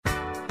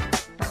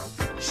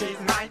She's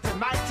mighty,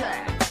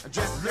 mighty,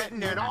 just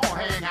letting it all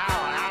hang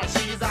out.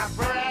 She's a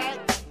freak.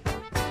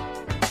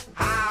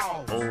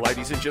 How?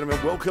 Ladies and gentlemen,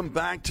 welcome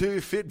back to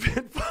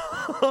Fitbit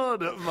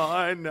Pod.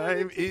 My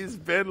name is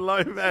Ben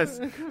Lomas,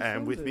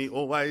 and with me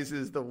always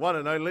is the one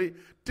and only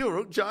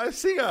Dilruk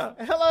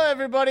Jayasinghe. Hello,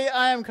 everybody.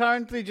 I am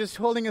currently just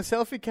holding a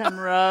selfie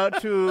camera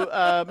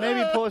to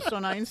maybe post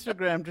on our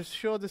Instagram to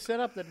show the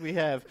setup that we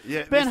have.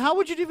 Yeah, Ben, how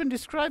would you even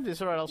describe this?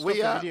 All right, I'll stop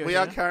the video. We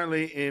are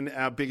currently in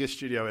our biggest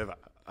studio ever.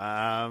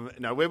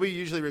 No, where we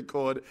usually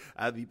record,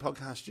 the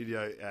podcast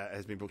studio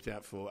has been booked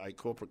out for a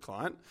corporate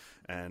client.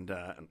 And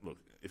look,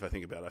 if I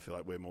think about it, I feel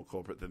like we're more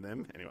corporate than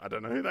them. Anyway, I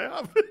don't know who they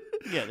are.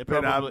 Yeah, they're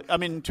probably. I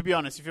mean, to be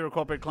honest, if you're a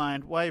corporate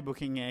client, why are you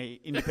booking a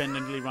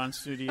independently run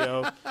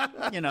studio?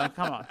 Come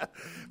on,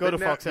 go to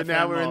Fox FM.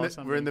 Now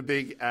we're in the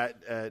big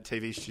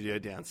TV studio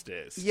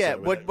downstairs. Yeah,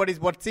 so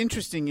what's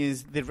interesting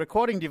is the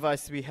recording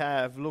device we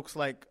have looks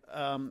like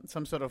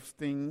some sort of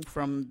thing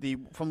from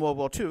World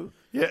War II.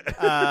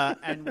 Yeah,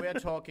 and we're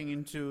talking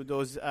into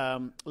those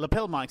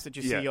lapel mics that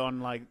you see on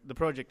like the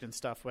project and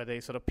stuff, where they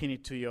sort of pin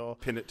it to you,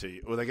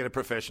 or they get a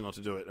professional to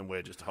do it, and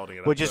we're just holding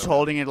it. We're just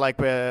holding it like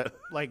we're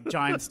like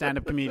giant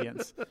stand-up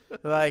comedians.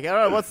 Like, all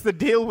right, what's the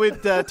deal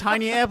with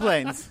tiny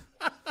airplanes?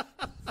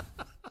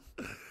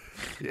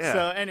 Yeah.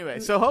 So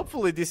anyway,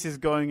 hopefully this is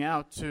going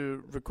out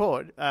to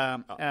record.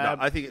 No,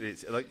 I think it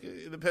is. Like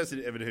the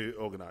person Evan who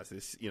organised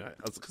this,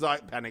 because I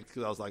panicked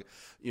because I was like,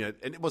 and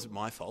it wasn't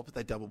my fault, but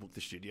they double booked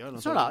the studio. And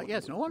it's I was not like,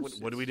 it's no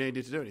one's. What do we need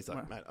to do? And he's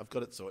like, mate, I've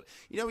got it sorted.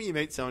 You know when you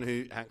meet someone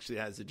who actually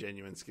has a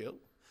genuine skill?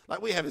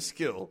 Like we have a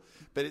skill,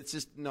 but it's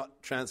just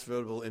not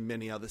transferable in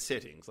many other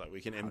settings. Like we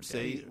can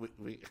MC.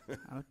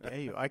 How dare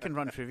you? I can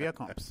run trivia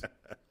comps.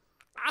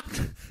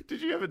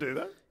 Did you ever do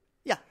that?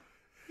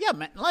 Yeah,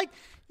 man. Like,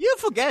 you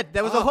forget,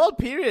 there was a whole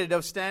period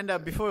of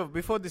stand-up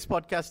before this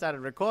podcast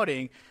started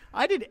recording.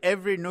 I did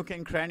every nook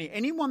and cranny.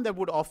 Anyone that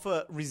would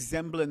offer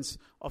resemblance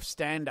of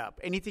stand-up,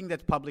 anything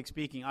that's public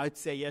speaking, I'd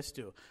say yes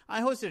to.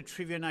 I hosted a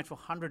trivia night for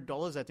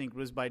 $100, I think it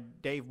was by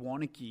Dave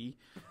Warneke. Do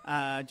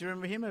you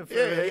remember him?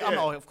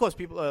 Yeah. Of course,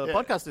 people,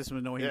 podcast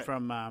listeners know him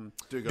from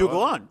Do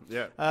Go On.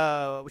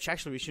 Yeah. Which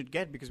actually we should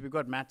get because we've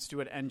got Matt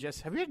Stewart and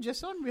Jess. Have we had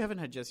Jess on? We haven't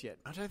had Jess yet.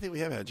 I don't think we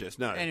have had Jess,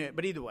 no. Anyway,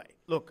 but either way,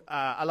 look,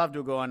 I love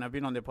Do Go On. I've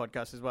been on their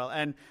podcast as well.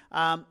 And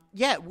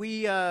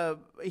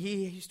he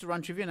used to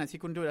run trivia nights. He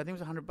couldn't do it. I think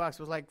it was $100. It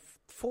was like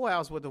 4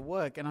 hours worth of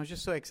work, and I was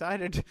just so excied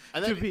to be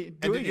doing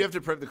it. And did you have to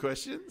prep the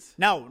questions?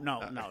 No.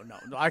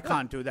 I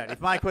can't do that.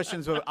 If my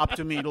questions were up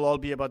to me, it'll all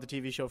be about the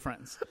TV show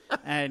Friends.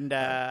 And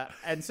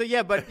so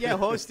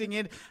hosting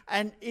it,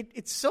 and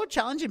it's so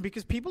challenging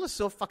because people are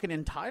so fucking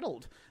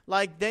entitled.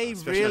 Like they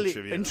really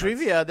in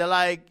trivia,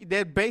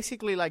 they're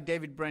basically like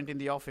David Brent in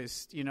The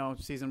Office,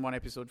 season 1,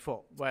 episode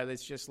 4, where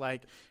it's just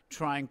like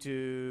trying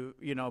to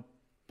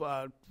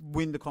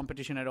win the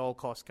competition at all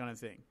costs kind of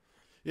thing.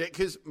 Yeah,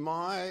 because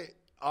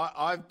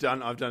I've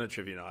done a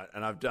trivia night,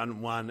 and I've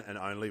done one and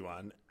only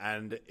one,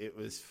 and it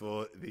was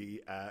for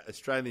the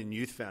Australian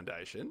Youth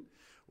Foundation,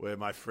 where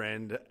my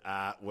friend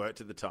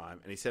worked at the time,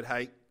 and he said,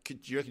 "Hey, do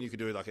you reckon you could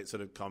do like a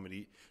sort of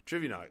comedy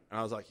trivia night?" And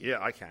I was like, "Yeah,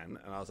 I can."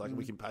 And I was like,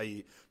 "We can pay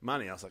you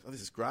money." I was like, "Oh,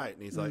 this is great."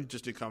 And he's like,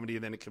 "Just do comedy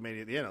and then a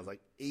comedian at the end." I was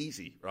like,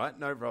 "Easy, right?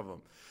 No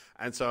problem."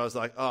 And so I was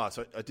like,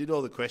 so I did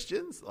all the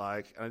questions.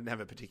 Like, I didn't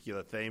have a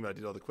particular theme. I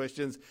did all the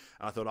questions.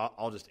 And I thought,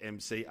 I'll just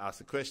MC, ask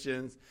the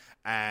questions,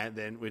 and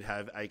then we'd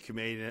have a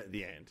comedian at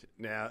the end.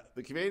 Now,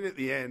 the comedian at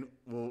the end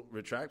will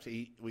retract.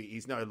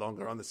 He's no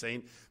longer on the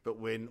scene. But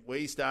when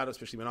we started,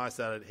 especially when I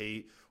started,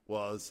 he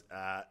was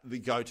the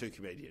go-to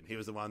comedian. He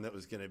was the one that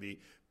was going to be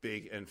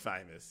big and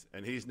famous.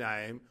 And his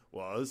name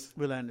was...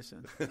 Will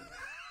Anderson.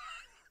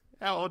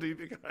 How old do you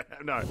think I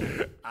am?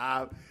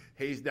 No.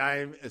 His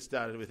name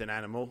started with an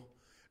animal.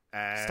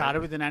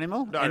 Started with an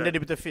animal? Ended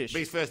with a fish?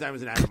 His first name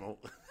was an animal.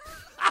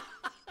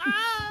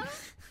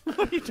 What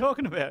are you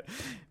talking about?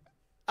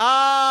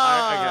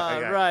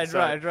 Okay. Right.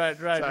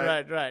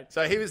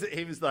 So he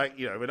was like,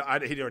 he'd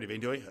already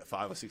been doing it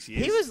 5 or 6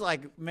 years. He was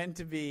like meant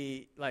to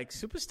be like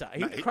superstar.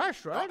 He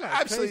crushed, right?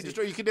 Like, absolutely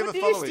destroyed. You could never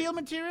follow him. Did he steal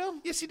material?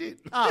 Yes, he did.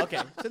 Oh,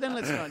 okay. So then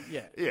let's not.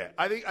 Yeah. Yeah,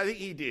 I think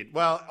he did.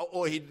 Well,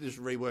 or he'd just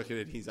rework it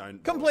in his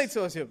own. Complete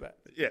sociopath.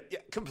 Yeah,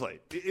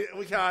 complete.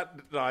 We can't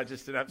deny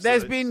just an absolute.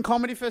 There's been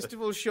comedy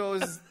festival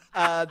shows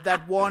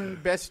that won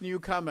Best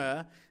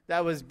Newcomer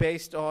that was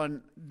based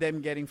on them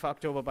getting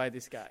fucked over by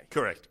this guy.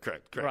 Correct.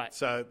 Right.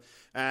 So,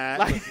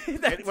 anyone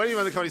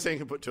in the comedy scene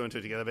can put 2 and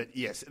 2 together. But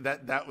yes,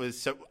 that was.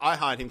 So I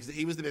hired him because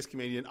he was the best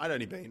comedian. I'd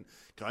only been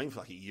going for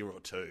like a year or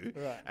two,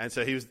 right. And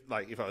so he was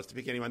like, if I was to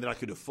pick anyone that I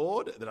could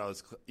afford, that I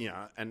was,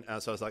 and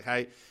so I was like,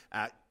 hey,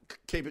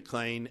 keep it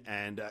clean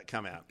and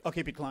come out. I'll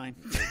keep it clean.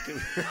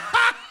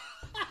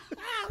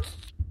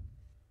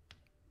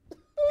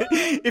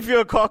 If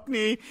you're a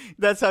Cockney,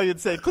 that's how you'd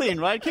say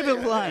clean, right? Keep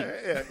it clean.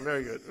 Yeah,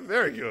 very good.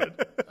 Very good.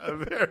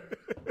 Very,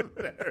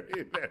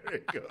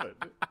 very good.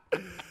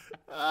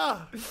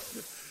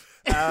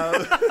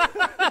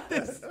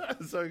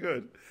 So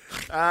good.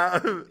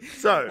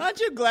 So Aren't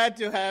you glad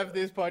to have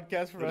this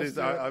podcast for us?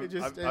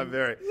 I'm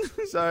very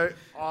so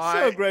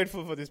so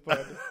grateful for this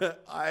pod.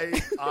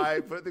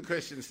 I put the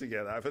questions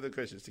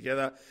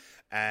together.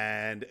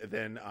 And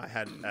then I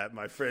had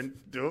my friend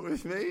do it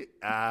with me,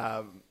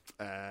 and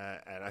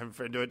I have a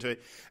friend do it too.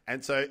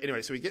 And so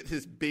anyway, so we get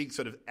this big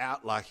sort of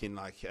out in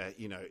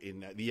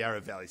the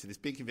Yarra Valley, so this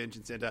big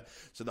convention centre.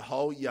 So the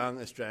whole Young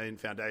Australian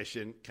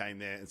Foundation came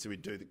there, and so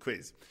we'd do the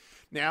quiz.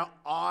 Now,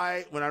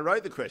 when I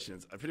wrote the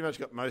questions, I pretty much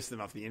got most of them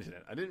off the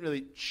internet. I didn't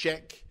really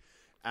fact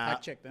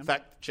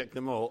check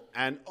them all,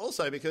 and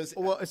also because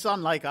it's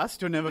unlike us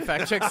to never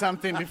fact check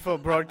something before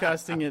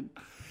broadcasting it.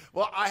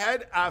 Well, I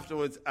had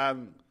afterwards.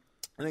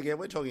 And again,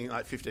 we're talking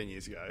like 15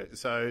 years ago.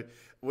 So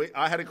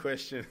I had a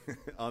question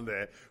on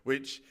there,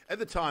 which at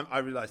the time I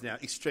realised now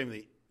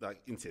extremely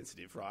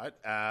insensitive, right?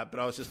 But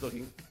I was just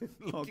looking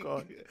for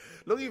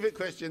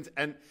questions,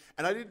 and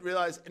I didn't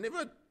realise, and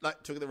everyone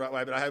took it the right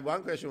way. But I had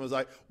one question was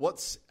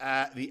what's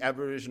the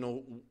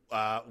Aboriginal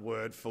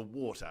word for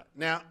water?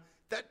 Now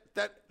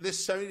that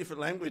there's so many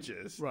different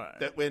languages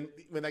that when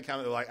they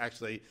come, they're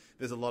actually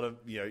there's a lot of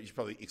you should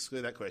probably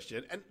exclude that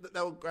question, and they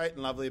were great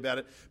and lovely about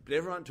it, but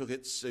everyone took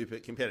it super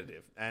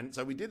competitive, and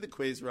so we did the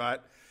quiz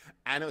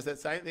and it was that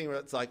same thing where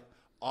it's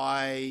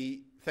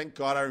thank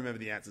God I remember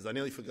the answers. I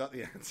nearly forgot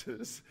the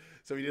answers.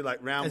 So we did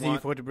round As one. you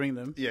forgot to bring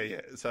them.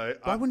 Yeah. So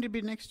why wouldn't it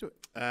be next to it?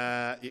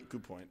 Yeah,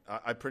 good point.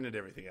 I printed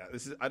everything out.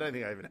 I don't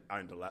think I even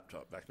owned a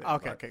laptop back then.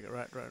 Okay,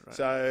 right.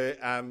 So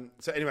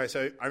anyway,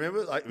 so I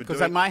remember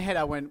because in my head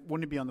I went,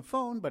 wouldn't it be on the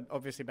phone? But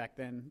obviously back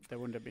then there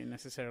wouldn't have been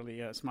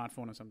necessarily a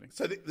smartphone or something.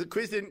 So the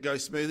quiz didn't go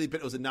smoothly, but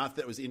it was enough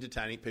that it was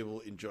entertaining,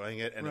 people enjoying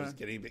it, and it was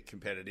getting a bit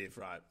competitive,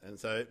 right? And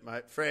so my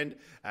friend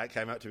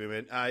came up to me and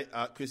went, "Hey,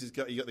 Chris, you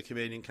got the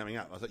comedian coming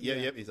up." I was like, "Yeah,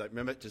 yep." He's like,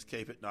 "Remember, just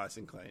keep it nice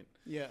and clean."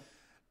 Yeah.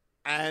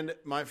 And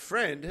my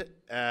friend,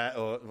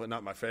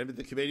 not my friend, but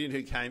the comedian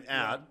who came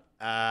out,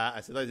 I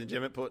said, ladies and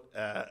gentlemen, put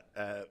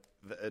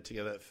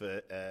together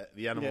for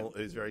the animal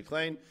who's very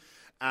clean.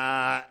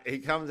 He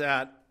comes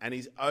out and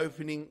his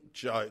opening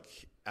joke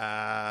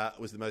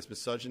was the most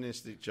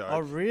misogynistic joke. Oh,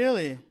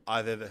 really?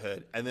 I've ever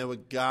heard. And there were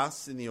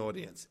gasps in the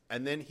audience.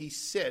 And then he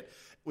said,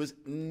 was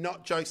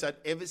not jokes I'd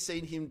ever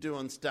seen him do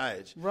on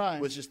stage. Right.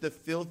 It was just the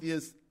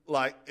filthiest,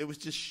 it was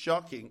just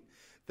shocking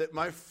that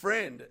my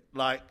friend,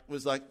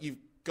 was you've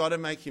got to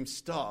make him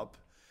stop.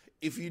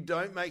 If you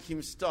don't make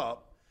him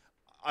stop,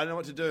 I don't know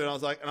what to do.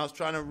 And I was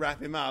trying to wrap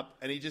him up,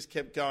 and he just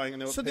kept going.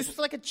 And so this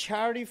was a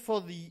charity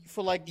for youth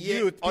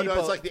people. Oh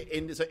no, it's the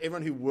end. So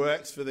everyone who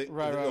works for the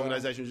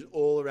organisation, which is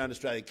all around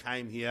Australia,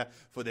 came here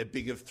for their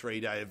big of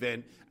 3-day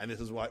event, and this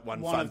was one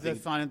of the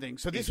fun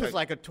things. So this was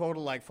a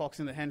total Fox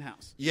in the Hen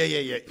House.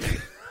 Yeah.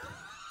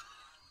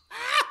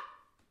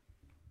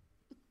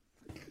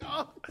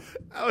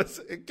 That was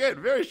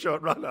again very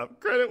short run up.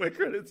 Credit where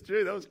credit's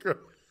due. That was great.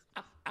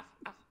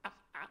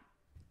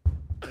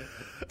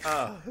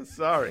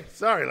 Sorry,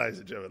 ladies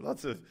and gentlemen.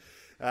 Lots of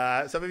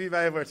some of you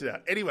may have worked it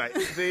out. Anyway,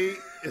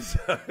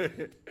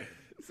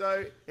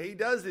 so he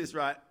does this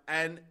right,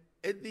 and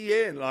at the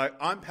end,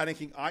 I'm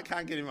panicking. I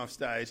can't get him off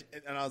stage,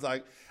 and I was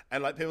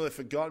people have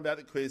forgotten about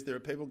the quiz. There are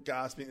people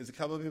gasping. There's a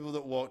couple of people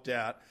that walked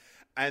out,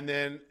 and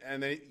then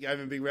he gave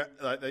him a big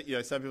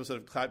some people sort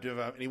of clapped him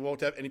up, and he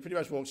walked up, and he pretty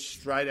much walked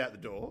straight out the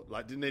door.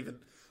 Didn't even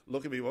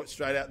look at me. Walked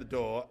straight out the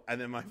door, and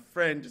then my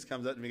friend just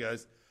comes up to me, and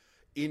goes,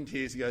 in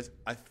tears, he goes,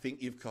 "I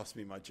think you've cost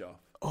me my job."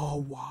 Oh,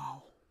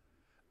 wow.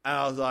 And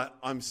I was like,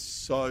 "I'm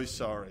so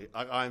sorry.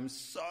 I'm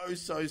so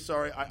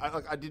sorry.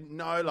 I didn't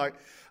know." And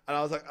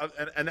I was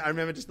and I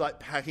remember just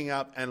packing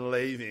up and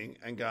leaving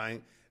and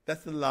going,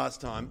 "That's the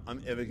last time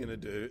I'm ever going to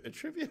do a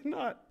trivia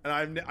night." And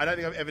I don't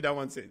think I've ever done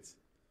one since.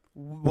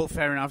 Well,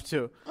 fair enough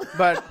too.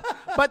 But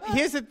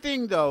here's the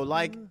thing though,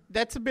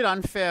 that's a bit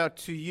unfair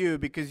to you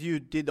because you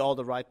did all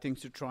the right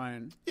things to try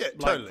and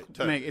totally.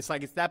 It's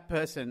it's that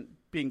person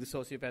being the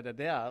sociopath that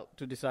they are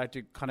to decide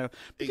to kind of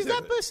because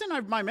Exactly. that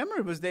person, my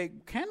memory was they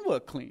can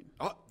work clean.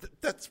 Oh,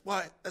 that's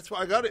why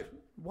I got it.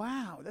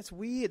 Wow, that's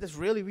weird. That's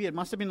really weird.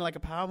 Must have been a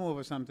power move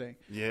or something.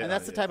 Yeah, and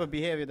that's the type of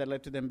behavior that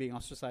led to them being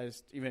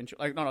ostracized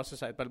eventually. Not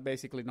ostracized, but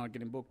basically not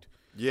getting booked.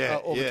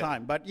 Over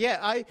time. But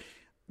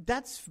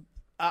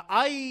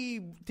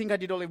I think I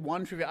did only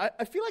one trivia.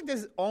 I feel like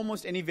there's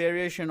almost any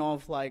variation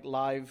of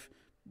live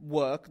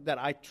work that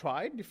I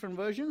tried, different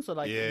versions. So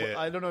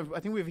I don't know. I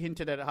think we've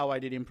hinted at how I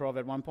did improv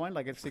at one point.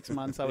 At 6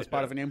 months, I was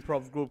part of an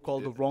improv group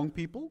called The Wrong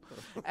People,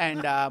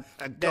 and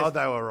God,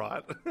 they were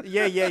right.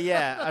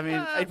 Yeah. I mean,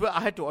 I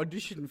had to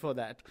audition for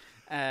that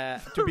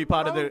to be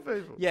part of the.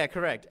 People. Yeah,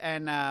 correct.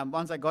 And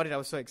once I got it, I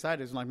was so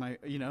excited. It was I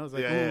was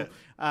like, Yeah.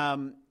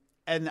 ooh.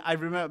 And I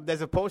remember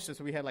there's a poster.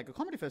 So we had a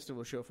comedy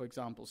festival show, for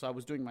example. So I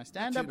was doing my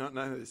stand-up. I did not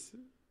know this.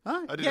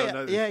 Huh? I did not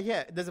know this.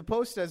 Yeah. There's a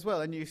poster as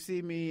well, and you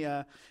see me.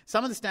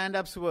 Some of the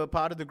stand-ups were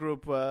part of the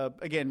group.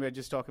 Again, we're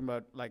just talking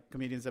about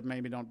comedians that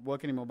maybe don't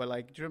work anymore. But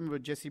do you remember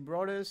Jesse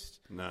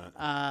Broadhurst? No.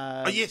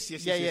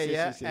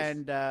 Yes.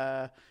 And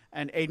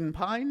and Aiden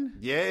Pine.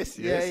 Yes,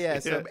 Yeah,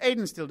 yes. yeah. So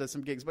Aiden still does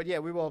some gigs, but yeah,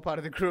 we were all part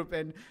of the group.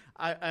 And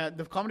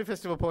the comedy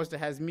festival poster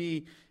has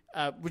me,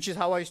 which is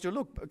how I used to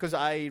look, because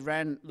I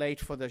ran late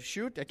for the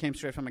shoot. I came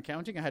straight from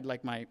accounting. I had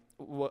like my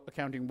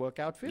accounting work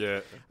outfit.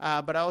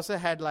 Yeah. But I also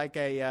had like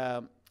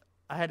I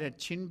had a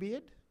chin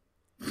beard.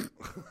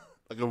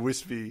 Like a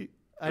wispy.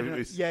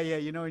 Yeah,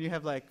 you know when you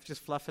have like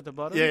just fluff at the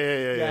bottom.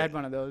 Yeah. I had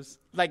one of those.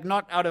 Like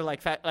not out of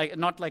like fat, like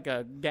not like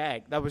a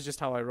gag. That was just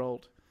how I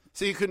rolled.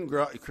 So you couldn't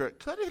grow. I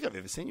don't think I've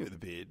ever seen you with a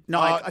beard.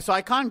 No, so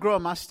I can't grow a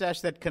mustache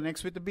that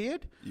connects with the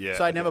beard. Yeah.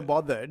 So I never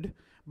bothered,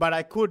 but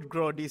I could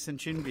grow a decent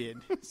chin beard.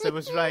 So it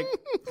was like,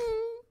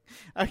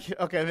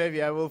 okay,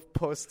 maybe I will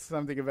post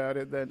something about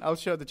it then. I'll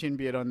show the chin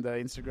beard on the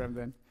Instagram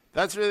then.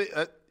 That's really,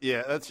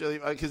 that's really,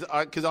 because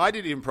I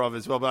did improv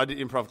as well, but I did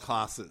improv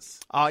classes.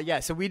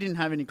 Yeah, so we didn't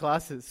have any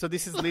classes. So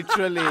this is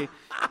literally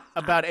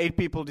about 8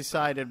 people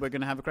decided we're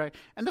going to have a crack.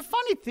 And the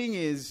funny thing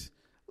is,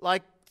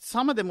 like,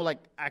 some of them were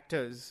like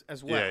actors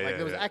as well. Yeah, like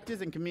there was yeah.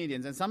 actors and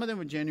comedians, and some of them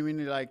were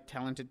genuinely like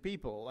talented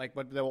people. Like,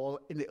 but they were all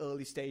in the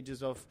early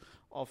stages of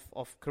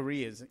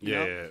careers.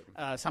 You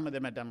know? Some of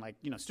them had done like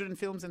student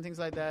films and things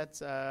like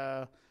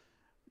that.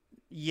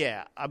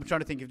 Yeah, I'm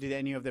trying to think if did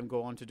any of them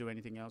go on to do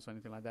anything else or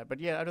anything like that. But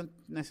yeah, I don't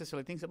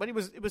necessarily think so. But it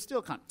was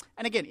still kind.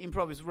 And again,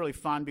 improv is really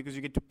fun because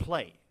you get to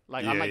play.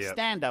 Like unlike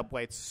stand up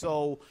where it's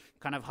so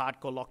kind of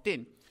hardcore locked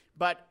in.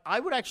 But I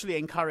would actually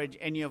encourage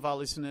any of our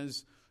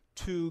listeners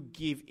to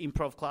give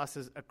improv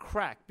classes a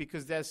crack,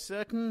 because there's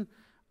certain,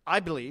 I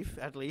believe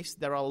at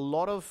least, there are a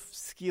lot of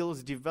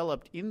skills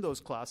developed in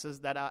those classes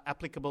that are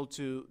applicable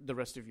to the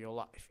rest of your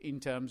life in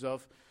terms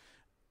of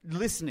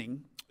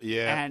listening.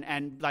 Yeah.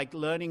 And like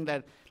learning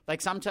that,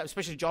 like sometimes,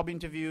 especially job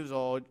interviews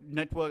or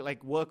network,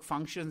 like work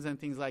functions and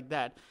things like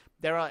that,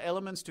 there are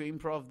elements to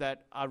improv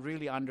that are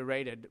really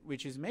underrated,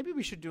 which is maybe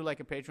we should do like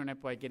a Patreon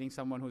app by getting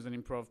someone who's an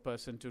improv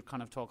person to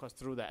kind of talk us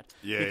through that.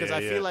 Because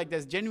I feel like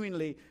there's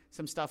genuinely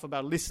some stuff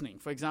about listening.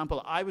 For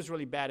example, I was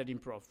really bad at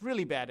improv,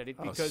 really bad at it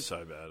because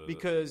so bad at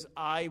because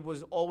I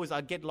was always,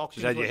 I'd get locked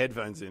in. Just had your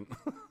headphones in.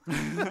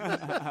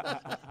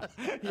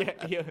 yeah,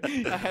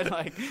 I had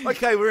like...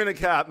 Okay, we're in a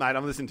car, mate.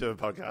 I'm listening to a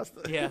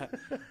podcast. Yeah.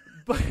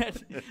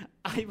 But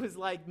I was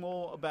like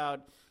more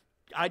about,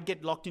 I'd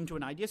get locked into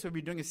an idea. So we'd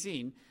be doing a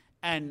scene,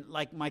 and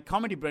like my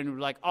comedy brain would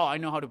be like, oh, I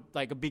know how to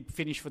like a big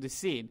finish for this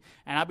scene.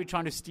 And I'd be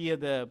trying to steer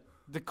the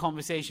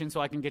conversation so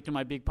I can get to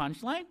my big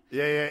punchline.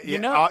 Yeah. You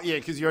know?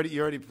 Because you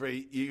already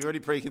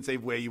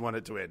preconceived where you want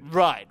it to end.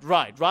 Right.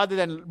 Rather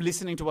than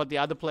listening to what the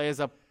other players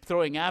are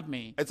throwing at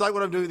me. It's like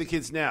what I'm doing with the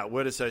kids now,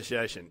 word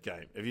association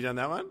game. Have you done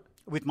that one?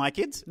 With my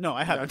kids? No,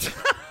 I haven't.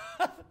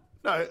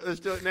 No, let's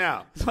do it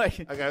now.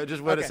 Okay,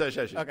 just word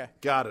association. Okay.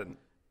 Garden.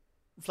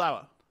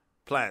 Flower.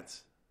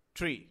 Plants.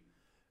 Tree.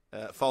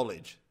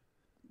 Foliage.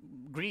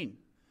 Green.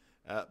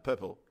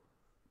 Purple.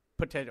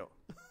 Potato.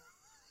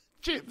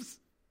 Chips.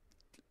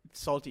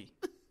 Salty.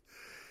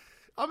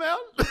 I'm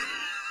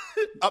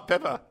out.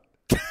 Pepper.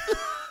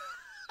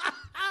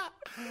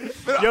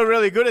 You're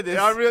really good at this.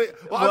 Yeah, I'm really.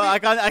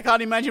 I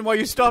can't imagine why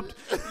you stopped.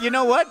 You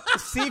know what?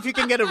 See if you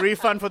can get a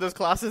refund for those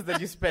classes that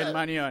you spend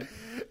money on.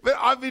 But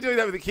I've been doing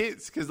that with the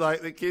kids because,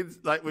 like, the kids,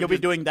 like, you'll be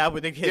doing that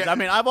with the kids. Yeah. I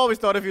mean, I've always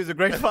thought of you as a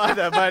great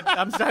father, but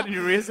I'm starting to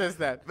reassess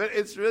that. But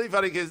it's really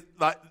funny because,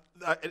 like,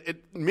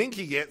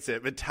 Minky gets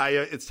it, but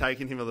Teo, it's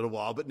taken him a little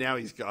while, but now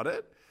he's got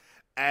it,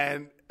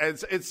 and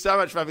it's so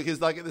much fun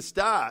because, like, at the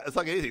start, it's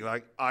like anything.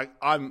 Like,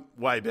 I'm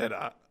way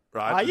better.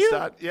 Right? Are you?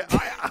 Start, yeah,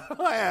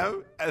 I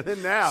am. And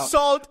then now.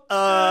 Salt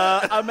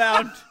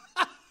amount.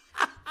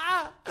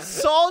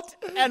 Salt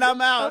and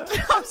amount.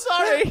 I'm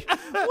sorry.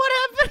 What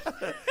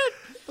happened?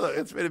 Look,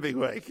 it's been a big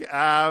week.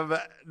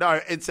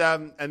 No, it's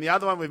and the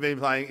other one we've been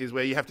playing is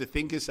where you have to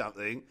think of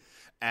something,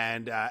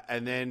 and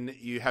then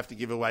you have to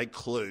give away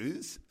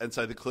clues, and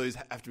so the clues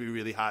have to be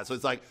really hard. So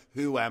it's like,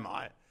 who am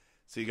I?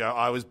 So you go,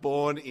 I was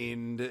born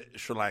in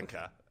Sri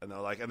Lanka. And they're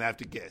like, and they have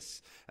to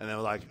guess. And they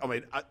were like, I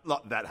mean,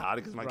 not that hard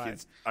because my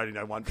kids only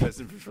know one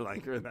person from Sri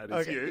Lanka, and that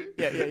is you.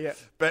 Yeah.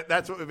 But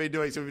that's what we've been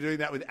doing. So we've been doing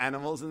that with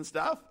animals and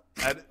stuff.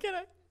 And Can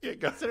I? Yeah,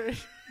 go. Sorry.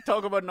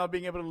 Talk about not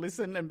being able to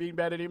listen and being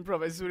bad at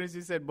improv. As soon as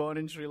you said born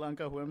in Sri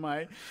Lanka, who am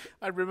I?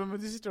 I remember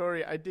this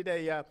story. I did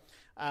a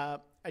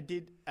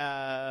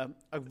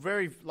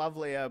very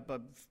lovely,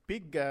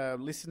 big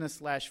listener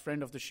 /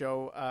 friend of the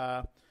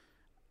show.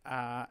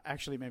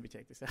 Actually, maybe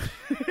take this out.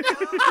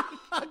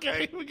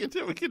 Okay, we can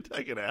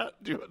take it out.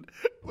 Do you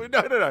want,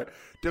 no.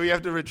 Do we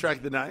have to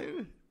retract the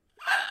name?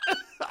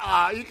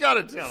 You got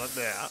to tell it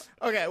now.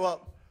 Okay,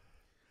 well,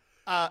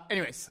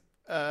 anyways,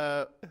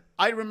 I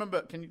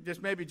remember. Can you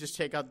just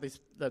take out this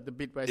the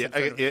bit where I said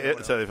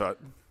It's totally fine.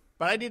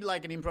 But I did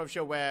like an improv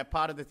show where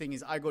part of the thing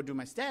is I go do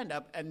my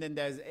stand-up, and then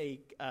there's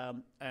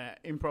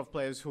improv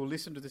players who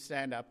listen to the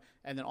stand-up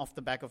and then off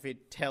the back of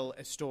it tell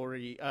a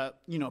story,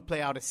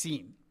 play out a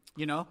scene.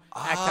 Act out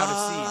a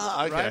scene,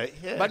 okay, right?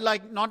 yeah. But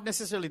like not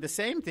necessarily the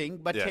same thing,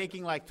 but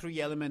taking like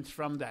 3 elements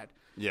from that.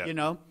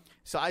 Yeah.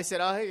 So I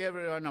said, oh, hey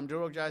everyone, I'm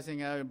Durok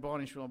Jaising,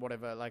 born in Sri Lanka,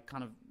 whatever, like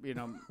kind of,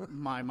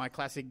 my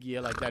classic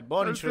gear like that,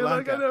 born in Sri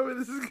Lanka. I know where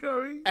this is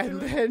going.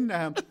 And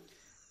then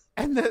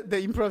And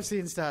the improv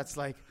scene starts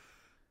like,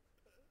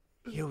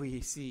 here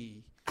we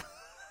see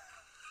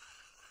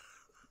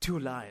 2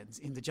 lions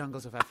in the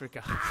jungles of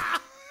Africa.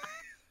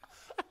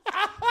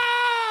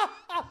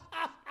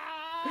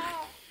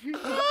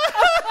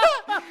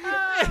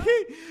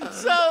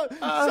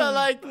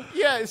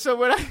 So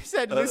when I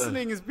said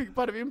listening is a big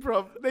part of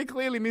improv, they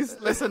clearly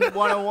missed lesson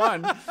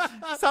 101.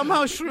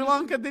 Somehow Sri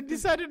Lanka, they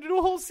decided to do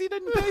a whole scene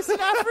based in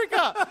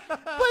Africa.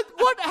 But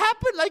what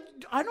happened? Like,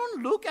 I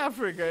don't look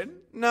African.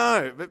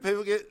 No, but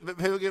people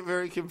get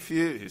very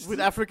confused. With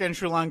Africa and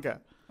Sri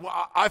Lanka.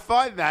 Well, I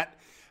find that,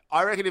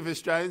 I reckon if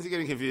Australians are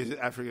getting confused with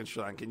African and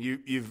Sri Lankan,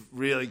 you've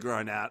really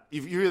grown up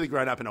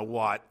in a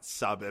white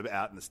suburb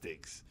out in the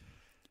sticks.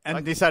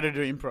 And decided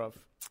to do improv.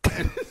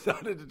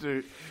 Decided to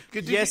do...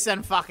 Yes,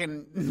 and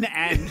fucking...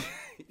 and...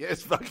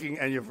 Yes, fucking,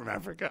 and you're from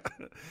Africa.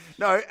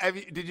 No,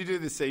 did you do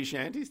the sea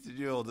shanties? Did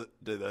you all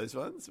do those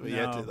ones? Where you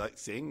had to, like,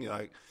 sing? You're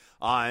like,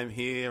 I'm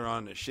here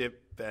on a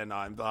ship and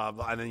I'm blah,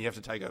 blah, and then you have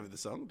to take over the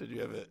song? Did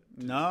you ever...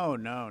 No.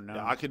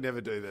 Yeah, I could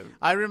never do them.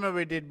 I remember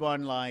we did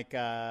one like,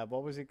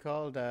 what was it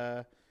called?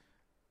 I'm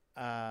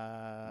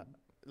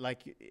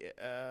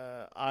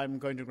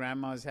going to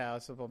grandma's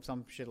house or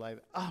some shit like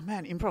that. Oh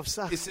man, improv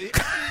sucks. You see...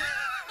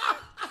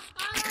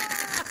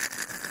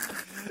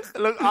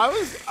 Look, I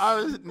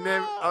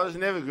was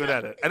never good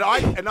at it, and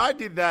I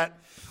did that.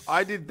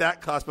 I did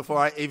that class before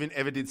I even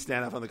ever did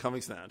stand up on the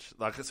Comic Snatch,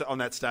 like so on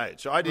that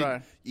stage. So I did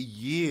a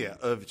year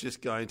of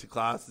just going to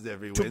classes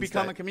every Wednesday. To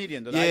become a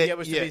comedian. The idea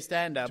was to be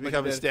stand up. To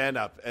become a stand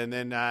up, and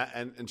then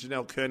and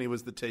Janelle Kearney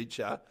was the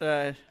teacher,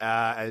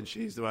 and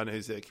she's the one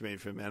who's a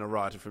comedian and a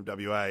writer from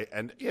WA.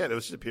 And yeah, there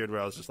was just a period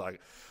where I was just like,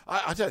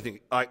 I don't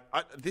think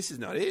this is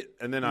not it.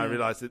 And then I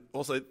realised that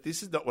also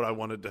this is not what I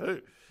wanted to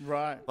do.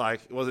 Right.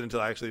 Like, it wasn't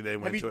until I actually then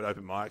went to an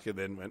open mic and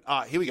then went,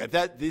 here we go.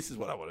 This is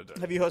what I want to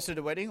do. Have you hosted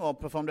a wedding or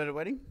performed at a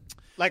wedding?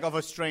 Like of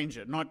a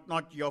stranger,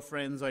 not your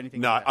friends or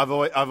anything. No, like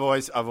that. I've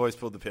always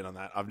pulled the pin on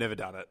that. I've never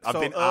done it. I've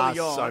been asked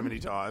so many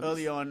times.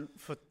 Early on,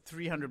 for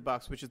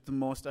 $300, which is the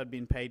most I'd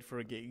been paid for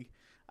a gig,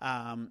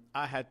 I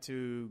had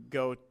to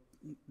go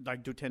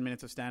like do 10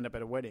 minutes of stand up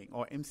at a wedding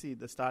or MC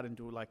the start and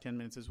do like 10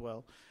 minutes as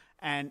well.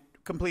 And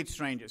complete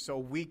strangers. So a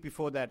week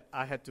before that,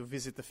 I had to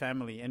visit the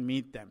family and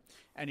meet them.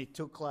 And it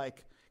took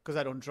like, because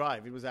I don't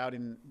drive, it was out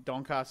in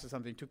Doncaster or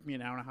something. It took me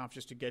an hour and a half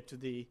just to get to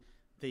the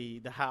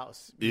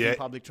house using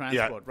public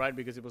transport, right?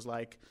 Because it was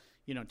like,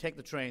 take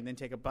the train, then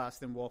take a bus,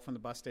 then walk from the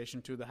bus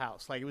station to the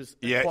house. Like it was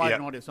quite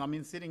an ordeal. So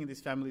I'm sitting in this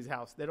family's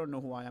house. They don't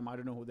know who I am. I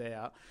don't know who they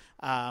are.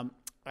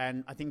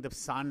 And I think the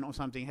son or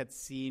something had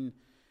seen,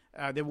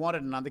 they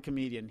wanted another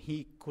comedian.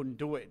 He couldn't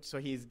do it. So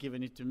he's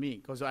given it to me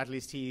because at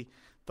least he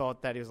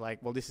thought that he was like,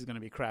 well, this is going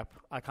to be crap.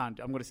 I'm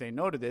going to say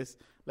no to this.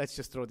 Let's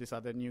just throw this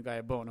other new guy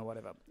a bone or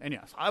whatever.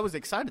 Anyway, so I was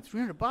excited.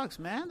 $300,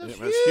 man. That's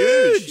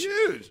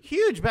huge.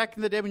 Huge back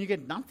in the day when you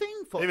get nothing.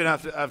 Even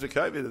after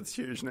COVID, it's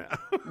huge now.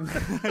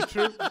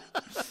 True.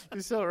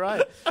 You're so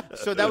right.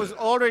 So that was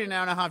already an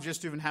hour and a half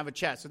just to even have a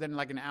chat. So then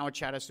like an hour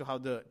chat as to how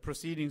the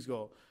proceedings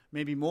go.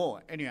 Maybe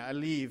more. Anyway, I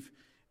leave.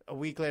 A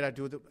week later, I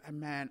do and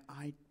man,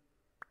 I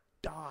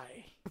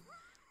died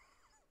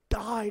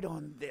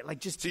on there, like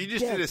just. So you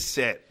just did a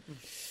set,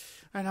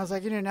 and I was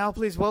like, now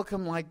please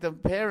welcome like the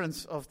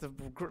parents of the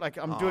like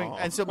I'm doing,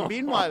 and so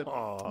meanwhile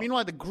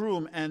the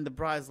groom and the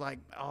bride's like,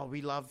 oh,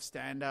 we love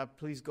stand up,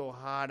 please go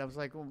hard. I was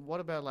like, well,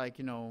 what about like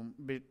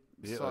bit?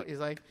 So he's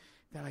like,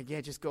 they're like, yeah,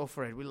 just go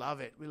for it. We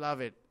love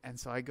it. And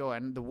so I go,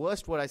 and the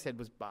worst word I said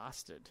was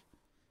bastard.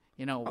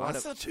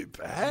 That's not too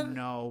bad.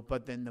 No,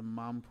 but then the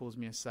mum pulls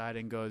me aside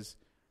and goes,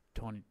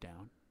 tone it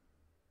down.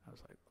 I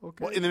was like,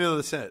 okay. What, in the middle of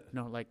the set?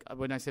 No, like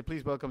when I said,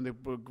 please welcome the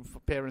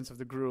parents of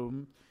the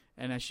groom,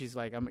 and as she's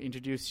like, I'm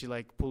introduced, she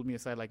like pulled me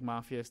aside like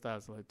mafia style,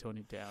 so like tone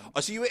it down. Oh,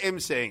 so you were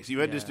emceeing, so you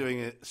weren't just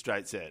doing a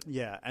straight set.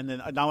 Yeah, and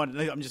then now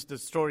I'm just, the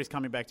story's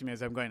coming back to me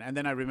as I'm going, and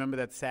then I remember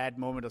that sad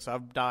moment of, so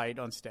I've died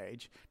on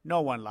stage. No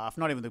one laughed,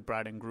 not even the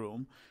bride and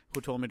groom, who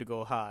told me to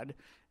go hard,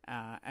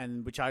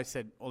 and which I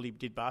said, Oli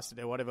did bastard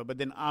or whatever, but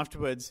then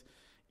afterwards,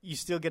 you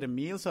still get a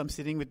meal, so I'm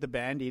sitting with the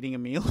band eating a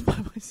meal by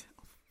myself.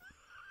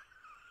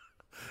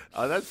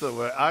 Oh, that's the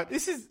word.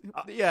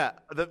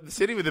 The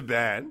sitting with a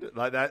band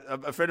like that.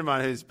 A friend of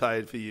mine who's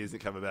played for years in a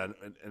cover band,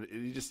 and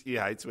he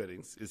hates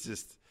weddings. It's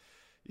just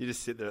you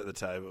just sit there at the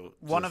table.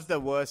 One of the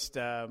worst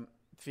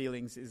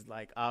feelings is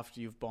like after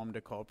you've bombed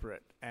a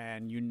corporate,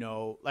 and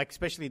like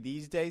especially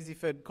these days,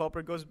 if a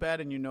corporate goes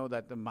bad, and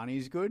that the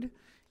money's good,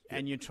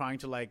 and you're trying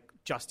to like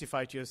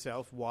justify to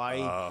yourself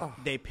why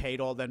they paid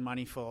all that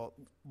money for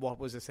what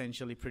was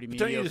essentially pretty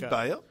mediocre. Don't you just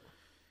bail?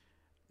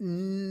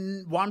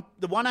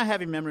 The one I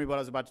have in memory, what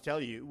I was about to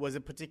tell you, was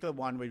a particular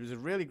one where it was a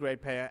really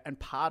great payer, and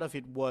part of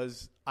it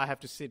was I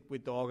have to sit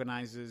with the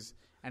organizers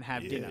and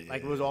have dinner.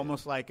 Like it was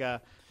almost like a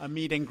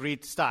meet and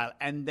greet style.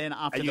 And then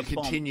after and you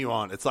continue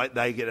on. It's like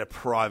they get a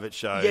private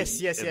show.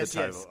 Yes.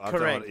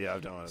 Correct.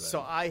 I've done one of that.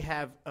 So I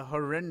have a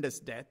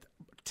horrendous death.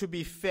 To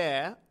be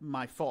fair,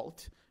 my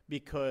fault,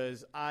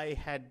 because I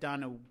had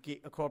done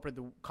a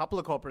couple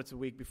of corporates a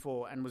week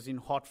before and was in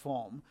hot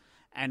form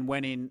and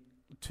went in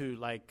to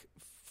like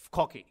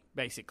cocky,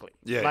 basically.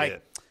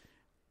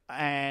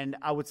 And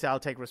I would say I'll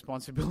take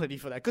responsibility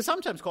for that. Because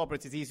sometimes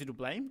corporates, it's easy to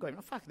blame. Going,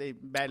 oh, fuck, they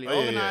badly Oh, yeah,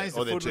 yeah. organized.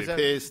 Or the they're food was too there,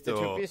 pissed, they're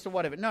or too pissed or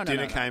whatever. No.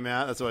 Dinner came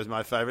out. That's always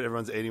my favourite.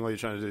 Everyone's eating while you're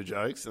trying to do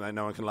jokes, and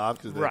no one can laugh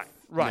because their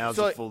Right. mouths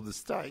So- are full of the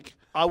steak.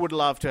 I would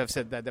love to have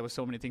said that. There were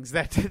so many things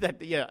that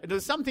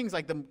there's some things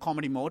like the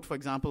comedy mode, for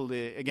example.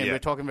 Yeah. We're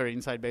talking very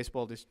inside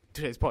baseball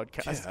today's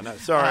podcast. Yeah, I know.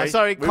 Sorry.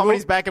 Sorry, We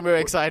comedy's will- back and we're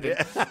excited.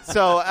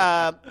 So,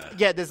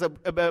 there's a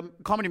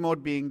comedy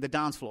mode being the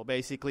dance floor,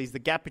 basically, is the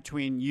gap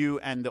between you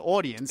and the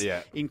audience.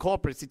 Yeah. In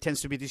corporates, it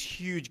tends to be this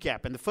huge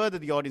gap. And the further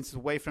the audience is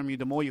away from you,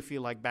 the more you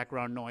feel like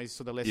background noise,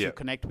 so the less Yeah. you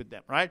connect with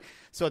them, right?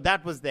 So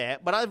that was there.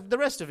 But the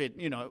rest of it,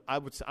 I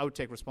would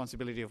take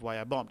responsibility of why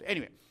I bombed.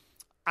 Anyway.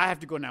 I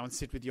have to go now and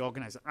sit with the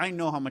organizer. I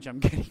know how much I'm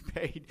getting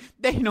paid.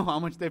 They know how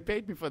much they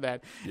paid me for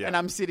that. Yeah. And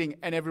I'm sitting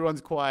and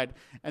everyone's quiet.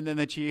 And then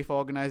the chief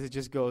organizer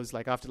just goes,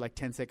 like, after like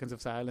 10 seconds of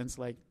silence,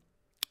 like,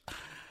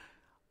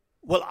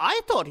 well,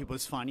 I thought he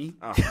was funny.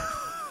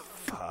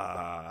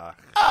 Fuck.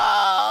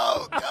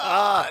 Oh,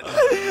 God.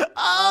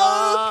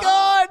 Oh,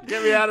 God.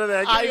 Get me out of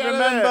there. Get I me out of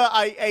remember there.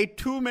 I ate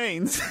 2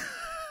 mains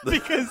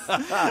because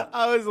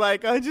I was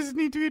like, I just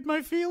need to eat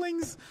my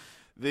feelings.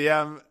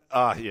 I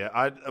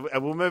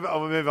will move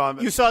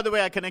on. You saw the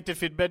way I connected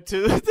Fitbit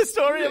to the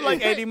story of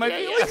like eating my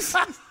feelings.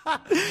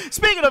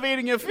 Speaking of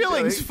eating your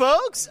feelings,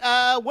 folks,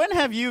 when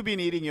have you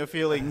been eating your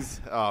feelings?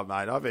 Oh,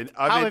 mate,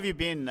 How have you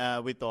been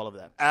with all of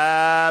that?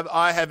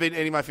 I have been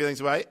eating my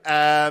feelings away.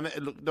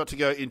 Look, not to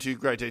go into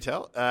great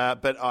detail,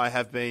 but I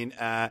have been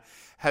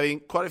having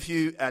quite a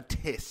few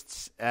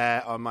tests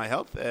on my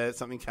health.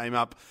 Something came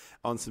up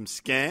on some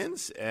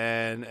scans,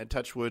 and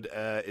touch wood,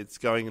 it's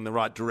going in the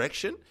right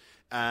direction.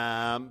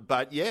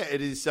 But yeah,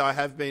 it is. So I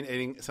have been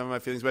eating some of my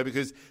feelings away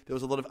because there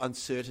was a lot of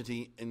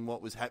uncertainty in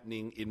what was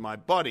happening in my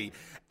body.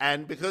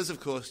 And because,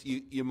 of course,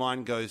 your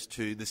mind goes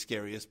to the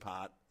scariest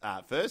part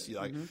first. You're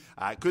like,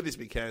 could this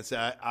be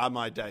cancer? Are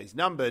my days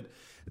numbered?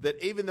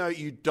 That even though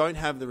you don't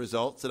have the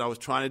results, that I was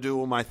trying to do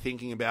all my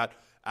thinking about,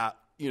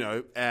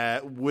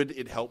 would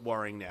it help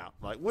worrying now?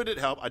 Like, would it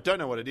help? I don't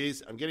know what it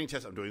is. I'm getting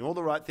tested. I'm doing all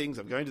the right things.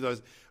 I'm going to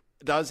those.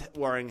 Does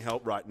worrying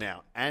help right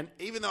now? And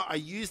even though I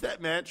use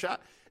that mantra,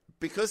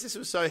 because this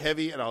was so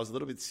heavy and I was a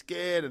little bit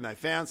scared and they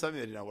found something,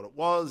 they didn't know what it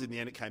was. In the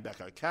end, it came back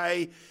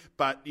okay.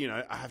 But,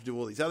 I have to do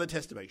all these other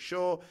tests to make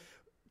sure.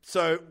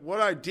 So what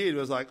I did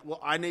was like, well,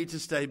 I need to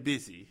stay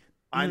busy.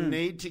 I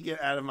need to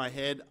get out of my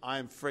head. I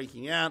am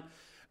freaking out.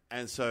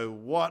 And so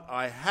what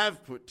I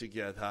have put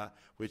together,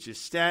 which is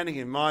standing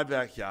in my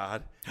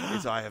backyard,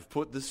 is I have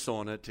put the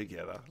sauna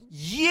together.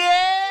 Yay!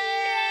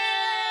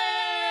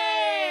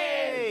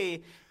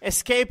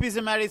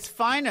 Escapism at its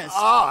finest.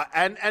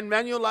 And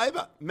manual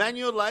labour.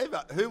 Manual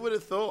labour. Who would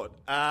have thought?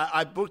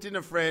 I booked in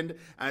a friend and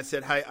I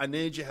said, hey, I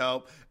need your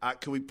help.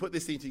 Can we put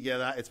this thing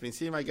together? It's been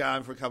sitting in my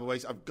garden for a couple of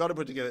weeks. I've got to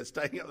put it together. It's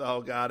taking up the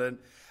whole garden.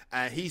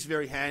 He's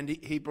very handy.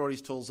 He brought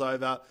his tools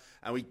over.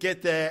 And we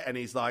get there and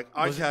he's like,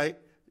 okay.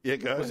 Yeah,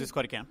 go. Was it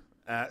Scotty Cam?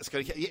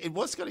 Scotty Camp. Yeah, it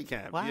was Scotty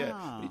Camp. Wow.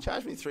 Yeah. He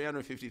charged me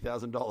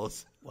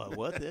 $350,000. Well,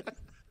 worth it.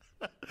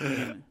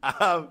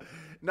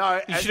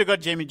 No. You should have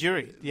got Jamie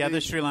Jury, the other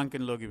Sri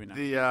Lankan Logie winner.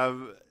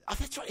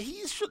 That's right. He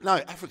is. No,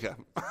 Africa.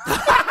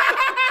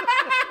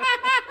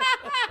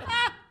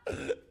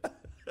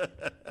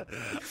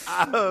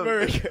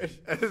 Very good.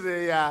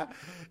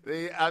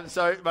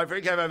 So my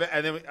friend came over,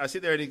 and then I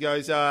sit there, and he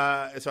goes. So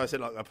I said,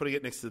 "Look, I'm putting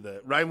it next to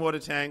the rainwater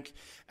tank,"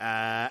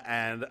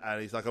 and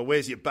he's like, "Oh,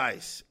 where's your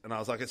base?" And I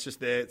was like, "It's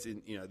just there. It's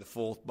in the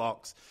fourth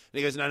box." And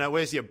he goes, "No,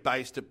 where's your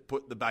base to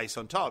put the base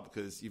on top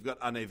because you've got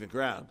uneven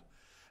ground."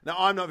 Now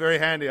I'm not very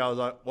handy. I was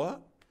like,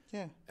 "What?"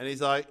 Yeah. And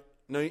he's like,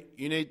 "No,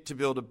 you need to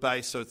build a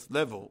base so it's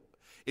level.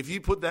 If you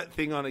put that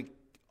thing on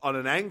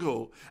an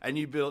angle and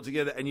you build it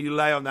together and you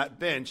lay on that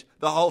bench,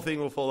 the whole thing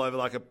will fall over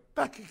like a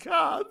pack of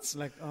cards."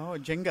 Like,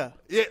 Jenga.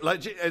 Yeah,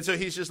 and so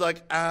he's just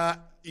like,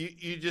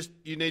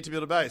 you need to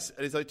build a base.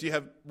 And he's like, "Do you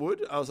have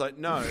wood?" I was like,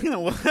 "No."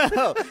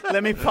 Well,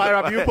 let me fire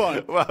up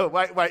Yupon. Well,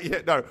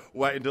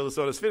 wait until the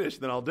sauna's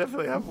finished, then I'll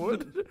definitely have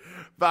wood.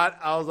 But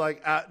I was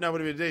like, no, what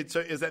do we need? So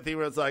is that thing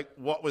where it's like,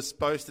 what was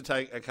supposed to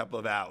take a couple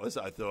of hours,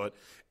 I thought,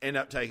 end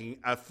up taking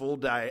a full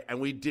day, and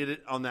we did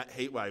it on that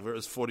heat wave where it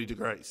was 40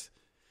 degrees.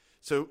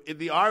 So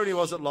the irony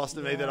wasn't lost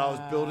to me that I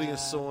was building a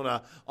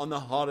sauna on the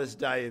hottest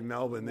day in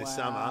Melbourne this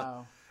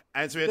summer.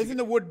 And so we had Doesn't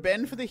the wood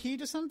bend for the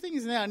heat or something?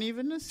 Isn't there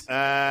unevenness?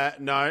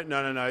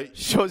 No.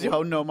 Shows you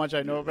how much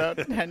I know about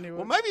anyway.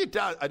 Well, maybe it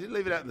does. I didn't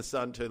leave it out in the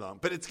sun too long,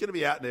 but it's going to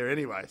be out there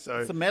anyway. So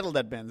It's the metal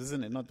that bends,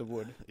 isn't it? Not the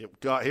wood.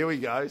 God, here we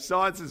go.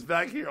 Science is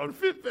back here on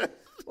Fitbit.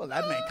 Well,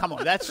 come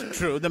on, that's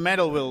true. The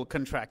metal will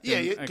contract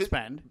and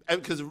expand.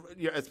 Because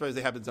I suppose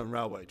it happens on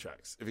railway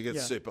tracks if it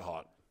gets super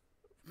hot.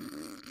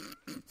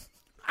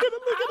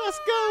 Look at us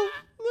go.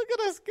 Look at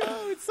us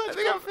go. It's such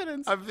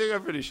confidence. I think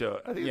I'm pretty sure.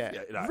 I think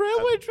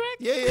Railway track?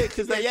 Yeah,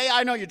 because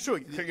I know you're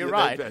true. You're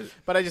right.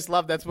 But I just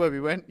love that's where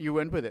we went. You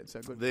went with it.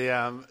 So good.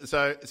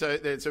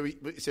 So we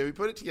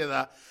put it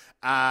together,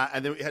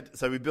 and then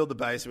we build the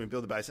base and we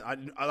build the base. I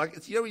like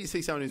it's, when you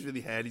see someone who's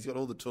really handy, he's got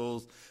all the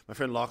tools. My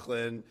friend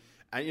Lachlan,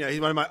 And,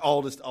 he's one of my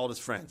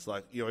oldest friends.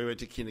 Like, we went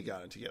to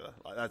kindergarten together.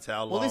 Like, that's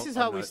how long. Well, this is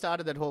how I've we known-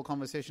 started that whole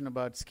conversation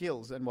about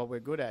skills and what we're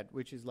good at,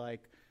 which is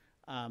like,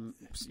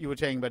 you were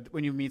saying, but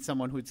when you meet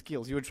someone who had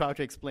skills, you would try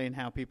to explain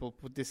how people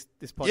put this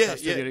podcast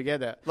studio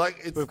together. Like,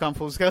 it's, We've come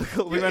full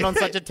circle. We went on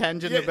such a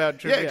tangent about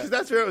trivia. Yeah, because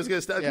that's where it was going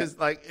to start. Yeah. Because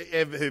like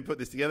Ev, who put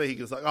this together, he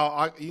was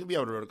like, you'll be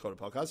able to record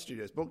a podcast.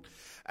 Studio's booked.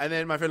 And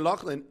then my friend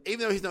Lachlan,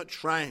 even though he's not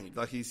trained,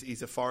 like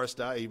he's a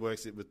forester, he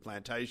works with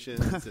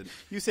plantations. And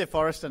You say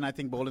Forest, and I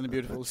think Bold and the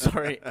Beautiful.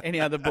 Sorry,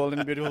 any other Bold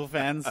and the Beautiful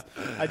fans?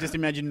 I just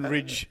imagine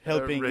Ridge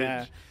helping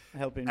Ridge.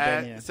 helping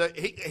Ben. Yeah. So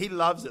he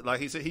loves it. Like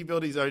he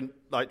built his own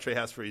like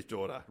treehouse for his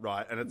daughter,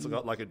 right? And it's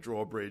got like a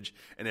drawbridge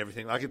and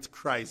everything. Like it's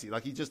crazy.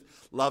 Like he just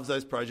loves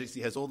those projects.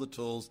 He has all the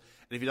tools,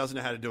 and if he doesn't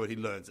know how to do it, he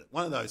learns it.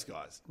 One of those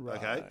guys,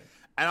 okay?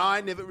 And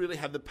I never really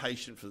have the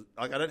patience for,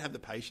 like, I don't have the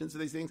patience for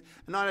these things.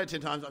 And 9 out of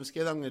 10 times, I'm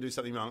scared I'm going to do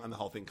something wrong and the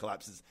whole thing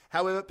collapses.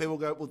 However, people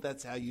go, well,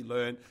 that's how you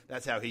learn.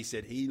 That's how he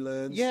said he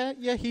learns. Yeah,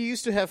 he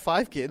used to have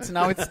 5 kids.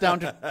 Now it's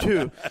down to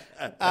 2.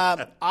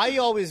 I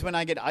always, when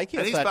I get IKEA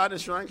And his flat, partner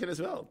Sri Lankan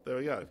as well. There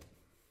we go.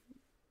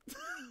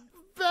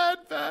 Bad.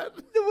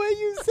 the way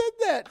you said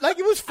that, like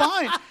it was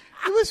fine.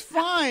 It was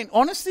fine.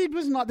 Honestly, it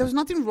was not. There was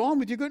nothing wrong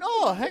with you going,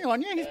 oh, hang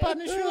on, yeah, his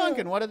partner Sri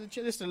Lankan. What are the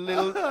just a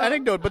little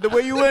anecdote, but the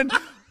way you went,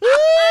 woo!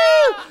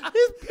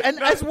 And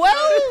as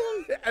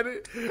well. And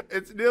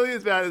it's nearly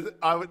as bad as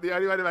the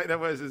only way to make that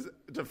worse is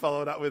to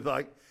follow it up with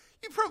like,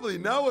 you probably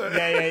know her.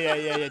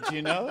 Yeah. Do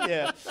you know?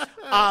 Yeah.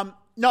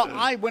 No,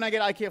 when I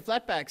get IKEA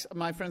flatpacks,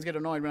 my friends get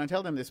annoyed when I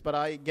tell them this, but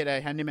I get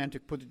a handyman to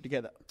put it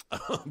together.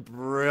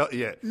 Brilliant.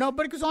 Yeah. No,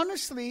 but because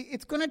honestly,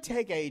 it's going to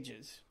take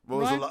ages.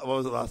 What right?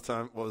 was the last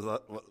time? What was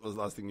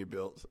the last thing you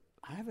built?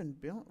 I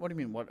haven't built. What do you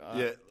mean? What?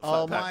 Yeah,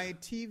 Oh, flatpack. my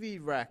TV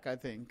rack, I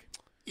think.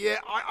 Yeah,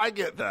 I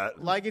get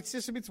that. Like it's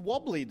just a bit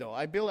wobbly though.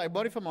 I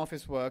bought it from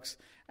Officeworks,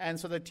 and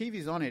so the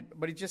TV's on it,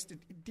 but it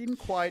didn't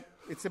quite.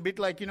 It's a bit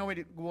like when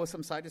it goes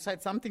from side to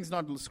side, something's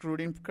not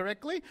screwed in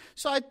correctly.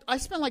 So I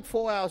spent like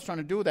 4 hours trying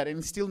to do that, and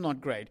it's still not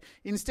great.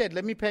 Instead,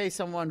 let me pay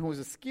someone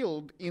who's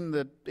skilled in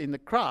the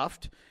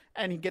craft,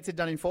 and he gets it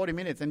done in 40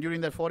 minutes. And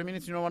during that 40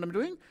 minutes, you know what I'm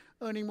doing?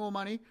 Earning more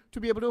money to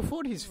be able to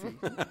afford his fee,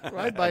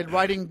 right? By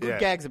writing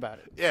good gags about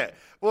it. Yeah.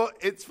 Well,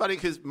 it's funny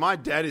because my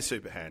dad is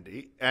super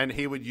handy, and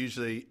he would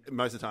usually,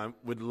 most of the time,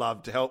 would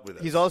love to help with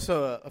it. He's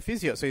also a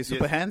physio, so he's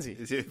super handsy.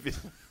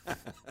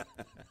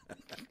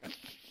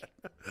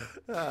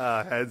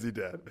 Handsy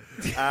dad.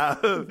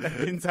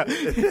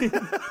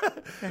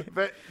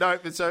 But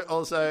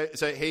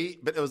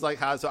it was like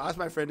hard. So I asked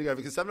my friend to go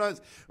because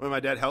sometimes when my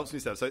dad helps me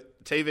stuff, so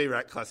TV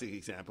rack, classic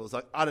example, it's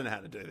like, I don't know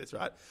how to do this,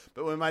 right?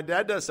 But when my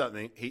dad does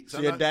something,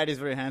 So your dad is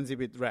very handsy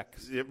with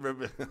racks. Yeah,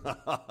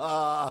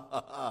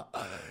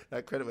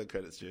 credit where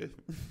credit's due.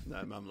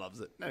 No, Mum loves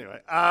it. Anyway,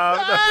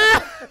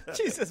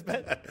 Jesus,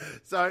 man.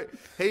 so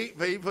he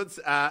puts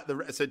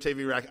the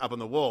TV rack up on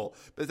the wall,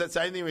 but it's that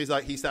same thing where he's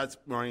like, he starts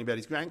worrying about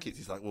his grandkids.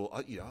 He's like, well,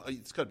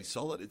 it's got to be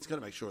solid. It's got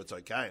to make sure it's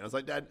okay. And I was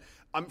like, Dad,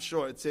 I'm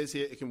sure it says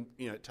here it can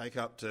take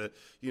up to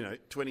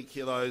 20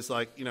 kilos.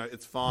 Like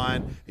it's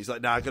fine. He's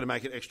like, no, I've got to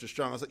make it extra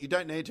strong. I was like, you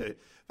don't need to.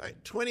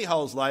 Like, 20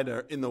 holes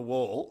later in the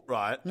wall,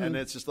 right? And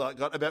it's just like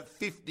got about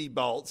 50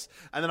 bolts.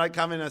 And then I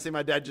come in and I see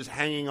my dad just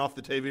hanging off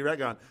the TV rack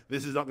going,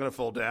 this is not going to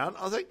fall down.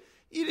 I was like,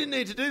 you didn't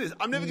need to do this.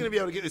 I'm never going to be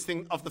able to get this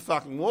thing off the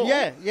fucking wall.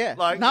 Yeah.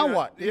 Like, now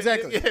what?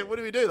 Exactly. Yeah, what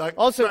do we do? Like,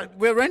 Also, right.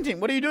 we're renting.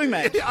 What are you doing,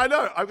 mate? I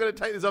know. I'm going to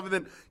take this off and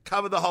then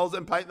cover the holes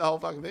and paint the whole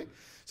fucking thing.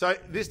 So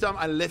this time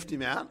I left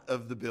him out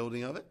of the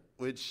building of it,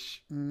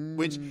 which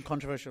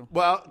Controversial.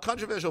 well,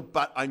 controversial,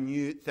 but I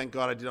knew, thank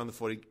God I did on the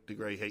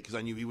 40-degree heat because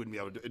I knew he wouldn't be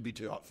able to do it. It'd be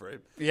too hot for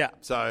him. Yeah.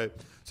 So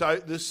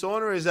the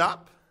sauna is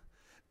up.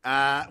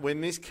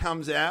 When this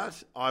comes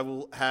out, I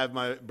will have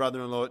my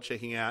brother-in-law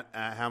checking out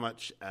how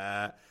much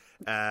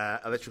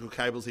electrical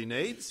cables he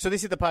needs. So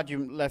this is the part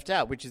you left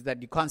out, which is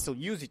that you can't still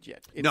use it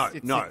yet. No.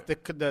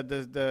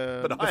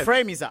 The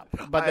frame is up,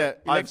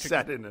 but I've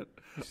sat in it.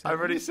 I've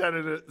already sat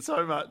in it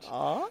so much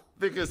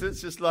because it's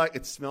just like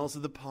it smells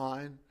of the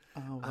pine.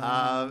 Oh,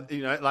 wow.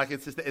 Like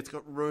it's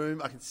got room.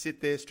 I can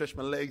sit there, stretch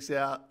my legs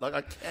out. Like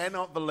I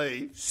cannot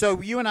believe. So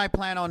you and I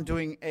plan on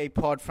doing a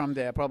pod from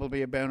there,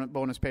 probably a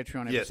bonus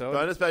Patreon episode. Yes,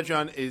 bonus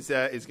Patreon is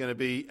going to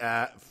be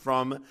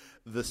from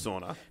the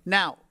sauna.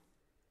 Now,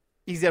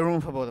 is there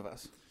room for both of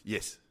us?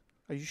 Yes,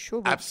 Are you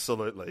sure?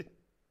 absolutely.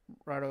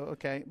 Right.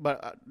 Okay.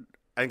 But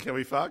And can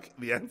we fuck?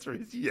 The answer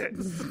is yes.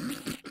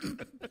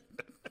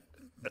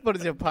 what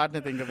does your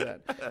partner think of that?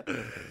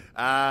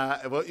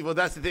 Well,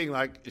 that's the thing.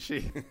 Like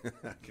she,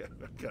 I can't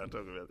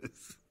talk about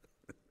this.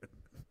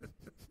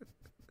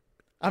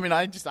 I mean,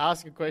 I just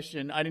asked a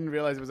question. I didn't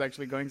realize it was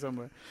actually going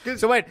somewhere. 'Cause-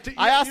 So wait,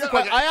 I asked the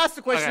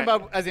question Okay.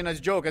 about, as in a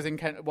joke, as in,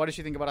 what does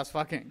she think about us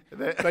fucking?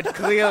 But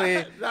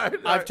clearly, No.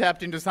 I've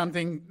tapped into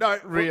something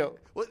real.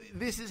 Well,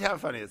 this is how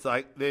funny it's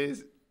like.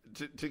 There's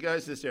to go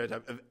to the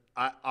stereotype of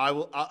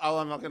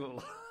I'm not going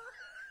to.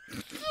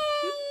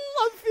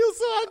 I feel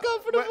so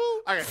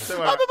uncomfortable. Okay,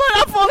 so I'm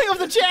falling off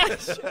the chair.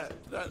 So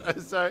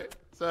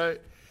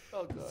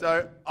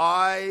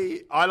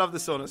I love the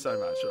sauna so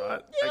much,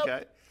 right? Yep.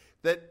 Okay,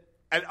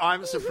 and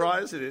I'm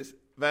surprised at this.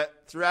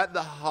 But throughout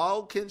the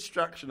whole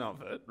construction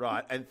of it,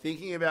 right, and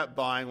thinking about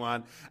buying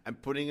one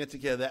and putting it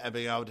together and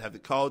being able to have the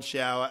cold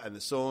shower and the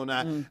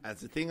sauna, and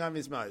it's the thing I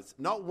miss most.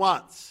 Not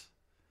once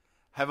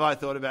have I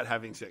thought about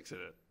having sex in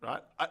it,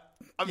 right?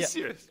 I'm Yeah.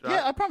 serious, right?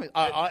 Yeah, I promise.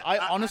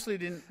 I honestly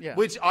didn't. Yeah.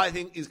 Which I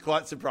think is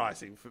quite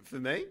surprising for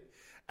me.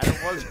 And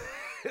it wasn't,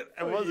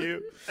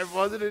 it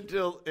wasn't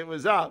until it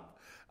was up.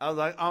 I was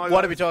like, oh my God.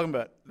 What are we talking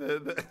about?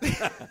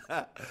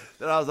 That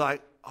I was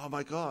like, oh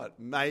my God,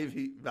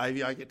 maybe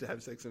I get to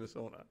have sex in a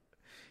sauna.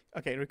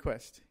 Okay,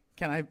 request.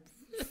 Can I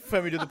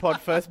firmly do the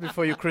pod first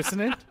before you christen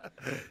it?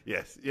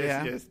 Yes,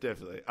 Yeah.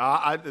 definitely.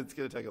 It's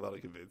going to take a lot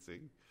of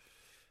convincing.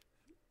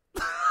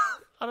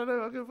 I don't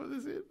know if I can put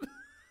this in.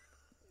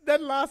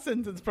 That last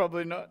sentence,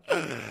 probably not.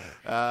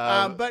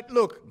 But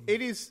look,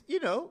 it is,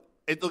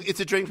 It's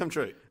a dream come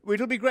true.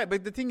 it'll be great.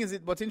 But the thing is,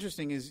 what's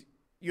interesting is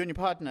you and your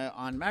partner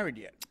aren't married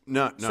yet.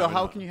 No. So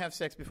how can you have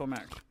sex before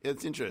marriage?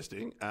 It's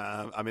interesting.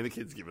 I mean, the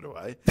kids give it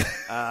away.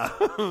 Yeah,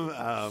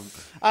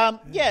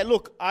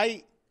 look,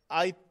 I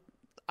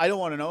don't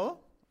want to know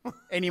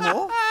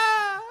anymore.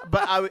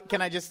 But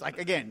can I just,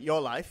 again, your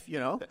life,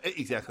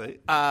 Exactly.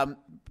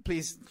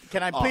 Please,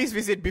 can I please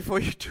visit before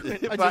you do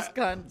it? I But- just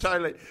can't.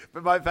 Totally.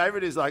 But my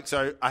favourite is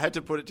so I had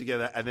to put it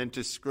together and then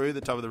to screw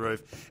the top of the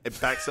roof, it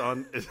backs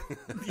on.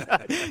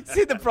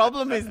 See, the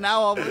problem is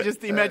now I'm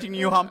just imagining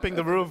you humping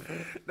the roof.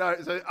 No,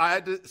 so I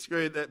had to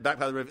screw the back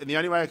part of the roof. And the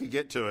only way I could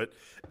get to it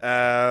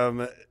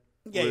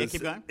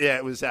keep going. Yeah,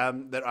 it was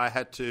that I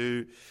had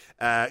to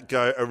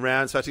go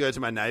around. So I had to go to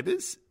my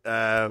neighbours.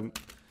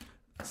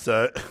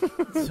 Sorry.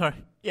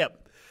 Yep.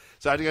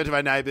 So I had to go to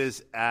my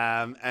neighbours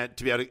and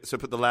to be able to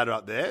put the ladder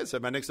up there. So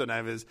my next door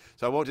neighbours.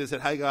 So I walked in and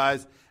said, "Hey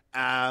guys,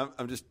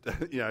 I'm just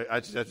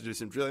I just have to do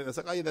some drilling." I was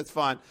like, "Oh yeah, that's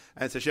fine."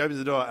 And so she opens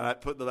the door and I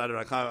put the ladder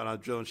and I climb and I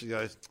drill and she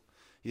goes,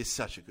 "You're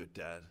such a good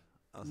dad."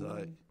 I was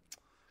like,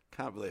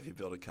 "Can't believe you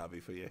built a cubby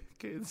for your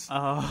kids." And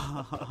I'm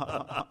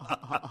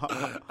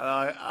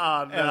like,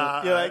 "Oh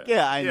no." You're like,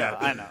 yeah,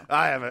 I know.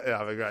 I have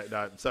a great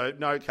no. So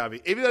no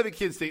cubby, even though the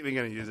kids think they're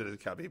going to use it as a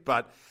cubby,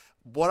 but.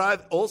 What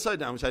I've also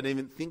done, which I didn't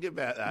even think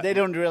about that. They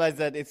don't realize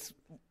that it's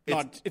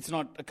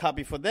not a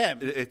cubby for them.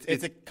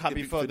 It's a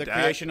cubby for the dad.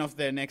 creation of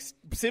their next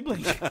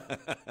sibling.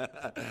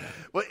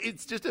 Well,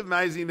 it's just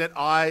amazing that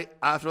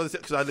after all this,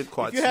 because I live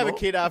quite If you small. have a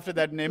kid after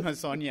that, name her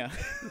Sonia.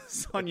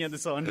 Sonia the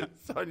sauna.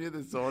 Sonia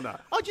the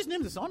sauna. Oh, just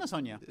name the sauna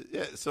Sonia.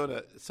 Yeah,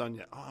 Sonia.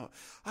 Oh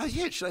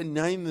yeah, should I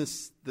name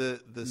this the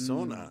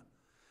sauna?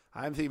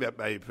 I'm thinking about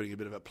maybe putting a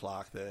bit of a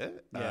plaque there.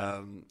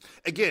 Yeah.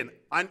 Again,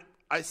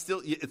 it's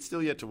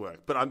still yet to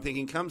work, but I'm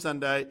thinking come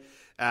Sunday,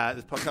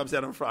 this podcast comes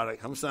out on Friday,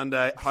 come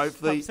Sunday,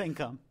 hopefully Stop saying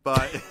come.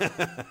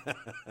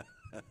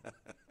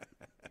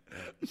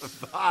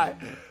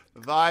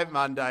 by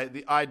Monday,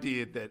 the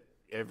idea that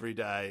every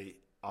day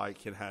I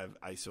can have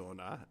a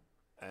sauna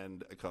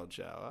and a cold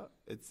shower,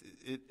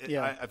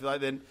 Yeah. I feel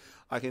like then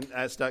I can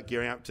start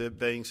gearing up to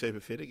being super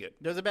fit again.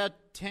 There's about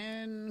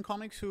 10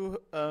 comics who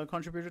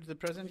contributed to the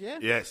present year.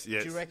 Yes. Do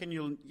you reckon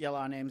you'll yell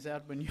our names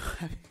out when you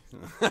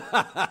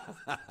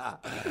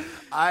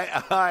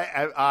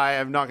I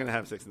am not going to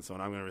have sex in the sauna.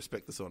 I'm going to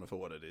respect the sauna for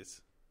what it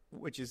is,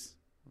 which is...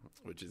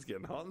 which is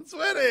getting hot and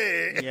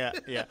sweaty.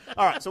 Yeah.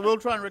 All right, so we'll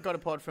try and record a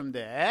pod from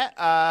there.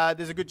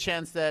 There's a good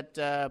chance that...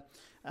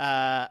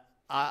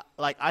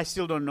 I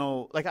still don't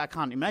know. I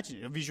can't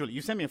imagine it visually.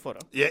 You sent me a photo.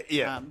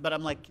 Yeah. But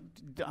I'm like,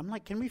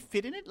 can we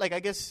fit in it? I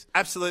guess.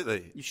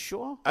 Absolutely. You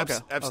sure?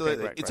 Absolutely.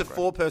 Okay, great, It's great,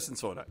 a 4-person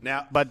sauna.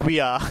 Now, but we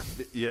are.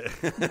 yeah.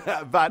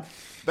 but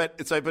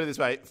so put it this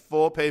way: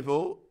 4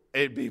 people,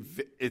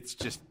 it's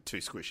just too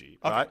squishy,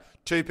 right?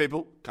 2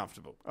 people,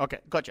 comfortable. Okay,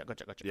 gotcha.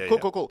 Yeah.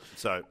 Cool.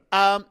 So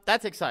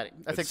that's exciting.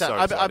 That's It's exciting.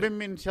 so exciting. I've been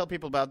meaning to tell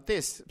people about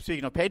this.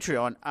 Speaking of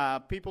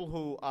Patreon, people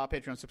who are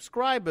Patreon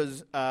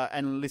subscribers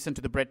and listen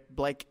to the Brett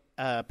Blake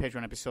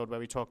Patreon episode where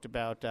we talked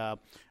about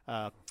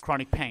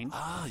chronic pain.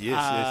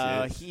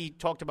 Yes. He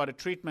talked about a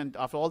treatment.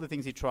 After all the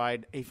things he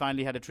tried, he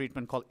finally had a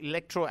treatment called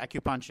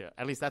electroacupuncture.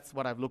 At least that's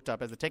what I've looked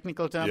up as a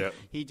technical term. Yeah.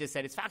 He just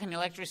said it's fucking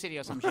electricity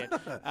or some shit.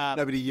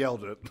 Nobody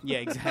yelled it. Yeah,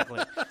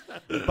 exactly.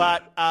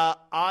 But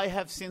I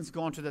have since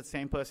gone to that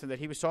same person that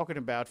he was talking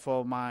about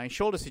for my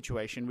shoulder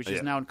situation, which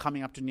is now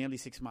coming up to nearly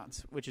 6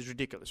 months, which is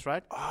ridiculous,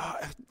 right?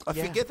 I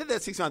forget that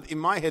that's 6 months. In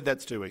my head,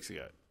 that's 2 weeks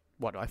ago.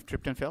 What, I've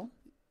tripped and fell?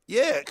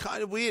 Yeah,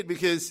 kind of weird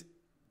because...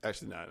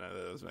 Actually, no,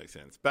 that doesn't make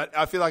sense. But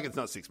I feel like it's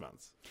not 6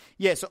 months.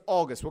 Yeah, so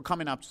August, we're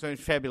coming up, so in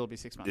February will be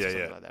 6 months or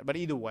something Yeah. like that. But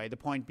either way, the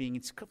point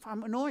being,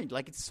 I'm annoyed.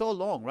 It's so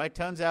long, right?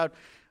 Turns out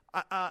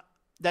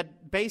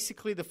that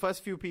basically the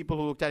first few people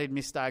who looked at it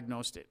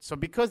misdiagnosed it. So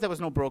because there was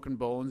no broken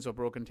bones or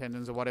broken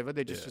tendons or whatever,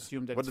 they just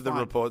assumed that What did the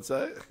report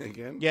say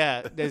again?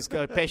 Yeah, there's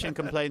patient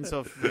complaints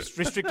of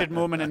restricted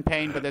movement and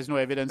pain, but there's no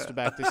evidence to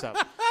back this up.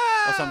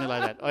 Or something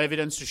like that, or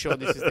evidence to show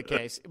this is the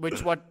case.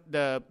 Which what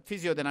the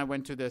physio, then I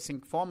went to the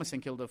former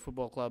St Kilda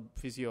Football Club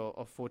physio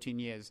of 14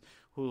 years,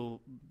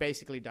 who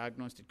basically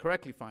diagnosed it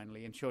correctly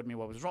finally and showed me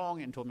what was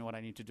wrong and told me what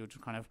I need to do to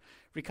kind of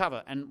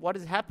recover. And what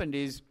has happened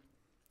is,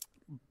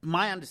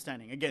 my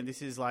understanding, again,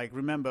 this is like,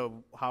 remember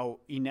how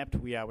inept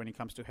we are when it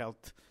comes to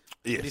health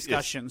Yes,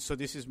 discussions. So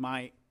this is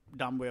my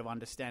dumb way of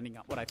understanding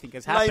what I think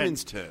has happened.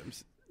 Layman's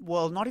terms.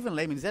 Well, not even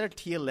layman. Is there a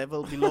tier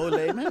level below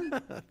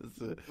layman?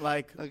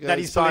 Like, Okay, that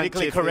is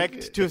politically scientific.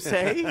 correct to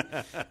say.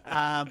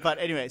 But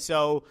anyway,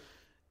 so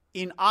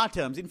in our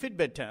terms, in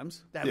Fitbit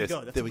terms, there Yes, we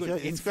go. That's there a we good. go.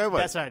 It's a great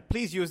one. That's right.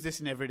 Please use this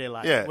in everyday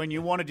life. Yeah. When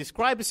you want to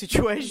describe a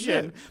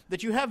situation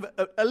that you have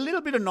a little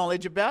bit of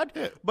knowledge about,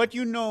 but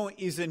you know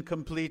isn't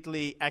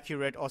completely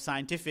accurate or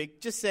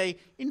scientific, just say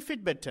in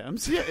Fitbit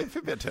terms. Yeah, in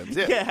Fitbit terms,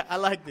 yeah. Yeah, I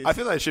like this. I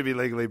feel they should be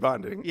legally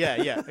binding.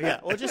 Yeah.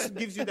 Or just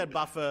gives you that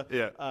buffer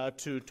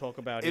to talk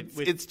about it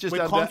It's just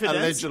with under confidence.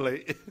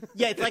 allegedly.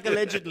 Yeah, it's like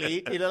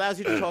allegedly. It allows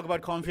you to talk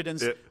about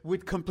confidence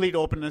with complete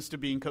openness to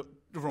being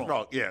wrong.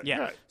 Wrong, yeah,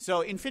 right.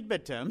 So in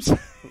Fitbit terms,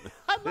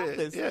 I love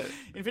this. Yeah.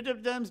 In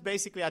Fitbit terms,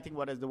 basically, I think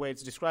the way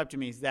it's described to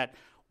me is that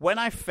when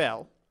I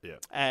fell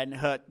and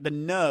hurt, the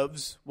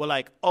nerves were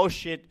like, oh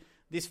shit,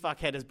 this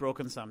fuckhead has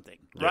broken something,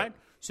 right?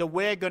 So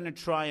we're going to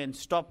try and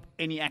stop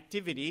any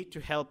activity to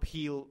help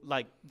heal,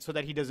 like, so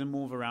that he doesn't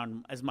move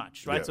around as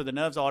much, right? Yeah. So the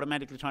nerves are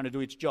automatically trying to do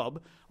its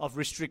job of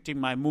restricting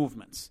my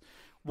movements.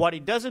 What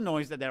it doesn't know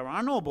is that there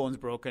are no bones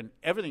broken,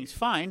 everything is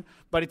fine,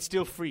 but it's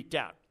still freaked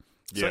out.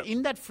 So Yeah.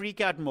 in that freak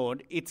out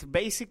mode, it's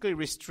basically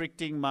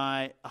restricting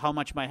how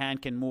much my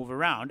hand can move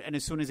around, and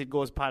as soon as it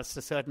goes past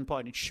a certain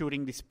point, it's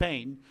shooting this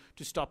pain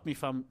to stop me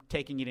from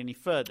taking it any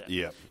further.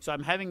 Yeah. So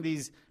I'm having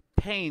these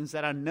pains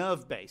that are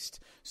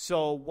nerve-based.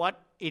 So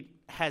what it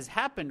has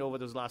happened over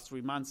those last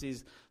 3 months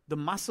is the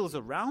muscles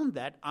around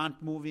that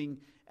aren't moving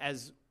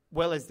as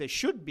well as they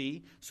should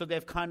be, so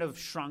they've kind of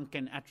shrunk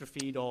and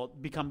atrophied or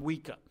become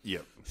weaker. Yeah.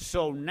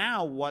 So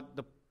now what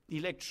the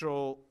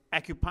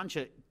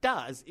electroacupuncture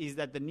does is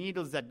that the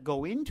needles that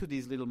go into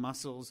these little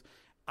muscles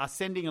are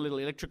sending a little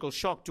electrical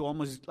shock to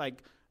almost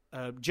like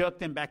jerk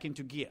them back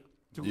into gear,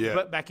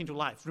 back into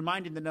life,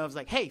 reminding the nerves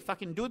like, hey,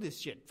 fucking do this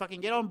shit,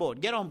 fucking get on board.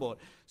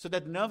 So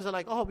that the nerves are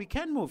like, oh, we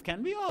can move,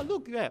 can we? Oh,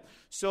 look, yeah.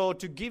 So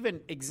to give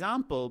an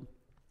example,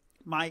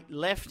 my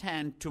left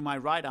hand to my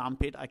right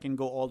armpit, I can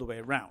go all the way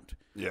around.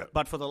 Yeah.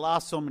 But for the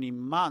last so many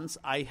months,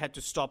 I had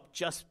to stop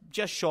just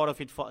short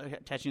of it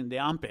touching the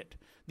armpit,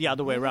 the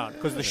other way around,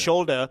 because the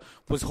shoulder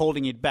was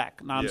holding it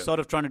back. Now I'm sort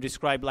of trying to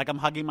describe like I'm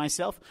hugging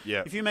myself.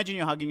 Yeah. If you imagine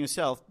you're hugging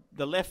yourself,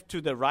 the left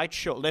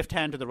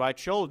hand to the right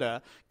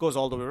shoulder goes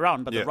all the way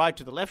around, but the right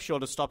to the left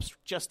shoulder stops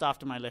just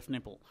after my left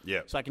nipple.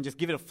 Yeah. So I can just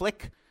give it a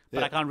flick,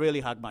 but I can't really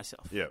hug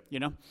myself. Yeah.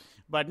 You know?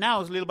 But now,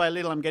 little by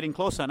little, I'm getting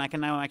closer, and I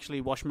can now actually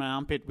wash my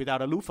armpit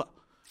without a loofah,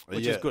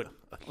 which is good.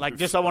 Like,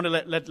 just I want to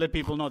let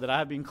people know that I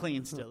have been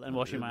clean still and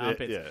washing my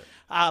armpits.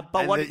 Yeah.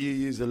 But And that you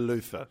use a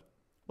loofah.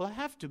 Well, I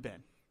have to,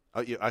 Ben. Oh,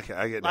 okay,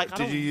 I get Like, that. I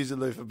Did don't- you use a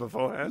loofah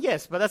beforehand?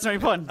 Yes, but that's not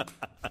important.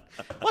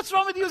 What's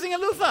wrong with using a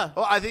loofah?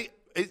 Well, I think,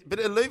 but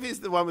a loofah is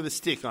the one with a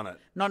stick on it.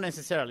 Not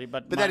necessarily,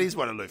 but That is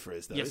what a loofah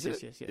is, though, Yes, isn't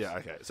yes, it? yes, yes. Yeah,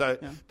 okay. So,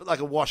 but like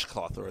a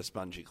washcloth or a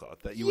spongy cloth,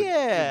 that you would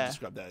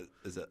describe that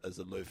as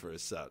a loofah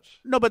as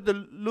such. No, but the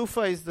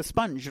loofah is the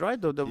sponge, right?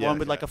 The one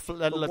with like a...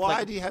 But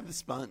why do you have the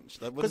sponge?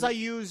 Like, Because I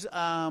use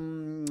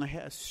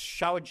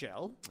shower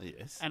gel.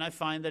 Yes. And I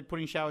find that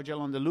putting shower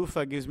gel on the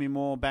loofah gives me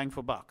more bang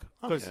for buck.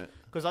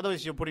 Because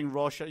otherwise you're putting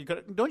raw shower.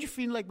 Don't you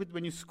feel like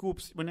when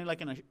you're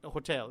like in a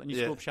hotel and you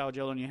scoop shower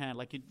gel on your hand,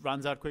 like it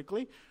runs out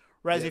quickly?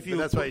 Whereas if you...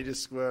 But that's why you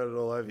just squirt it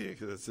all over you,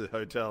 because it's a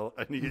hotel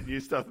and you get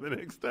new stuff the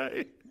next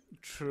day.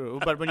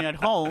 True, but when you're at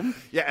home...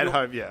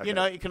 home, yeah. You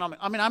know, economic...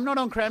 I mean, I'm not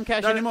on cram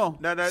cash anymore.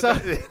 No. So,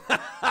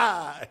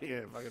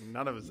 Yeah, fucking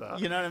none of us are.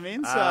 you know what I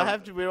mean? So I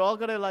have to... We're all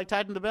got to like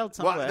tighten the belt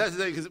somewhere. Well, that's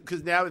the thing,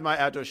 because now with my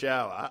outdoor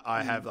shower,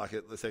 I have like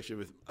a section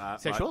with...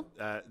 Sexual?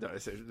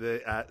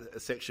 A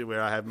section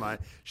where I have my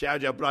shower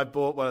gel, but I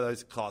bought one of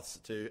those cloths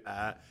to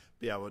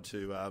be able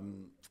to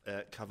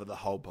cover the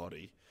whole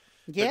body.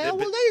 Yeah, But-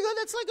 well, there you go.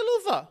 That's like a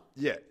loofah.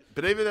 Yeah,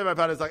 but even then my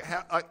partner's like,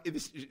 how? I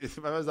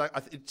was like,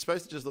 it's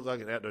supposed to just look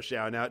like an outdoor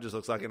shower. Now it just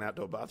looks like an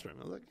outdoor bathroom.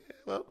 I was like, yeah,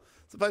 well,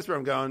 it's the place where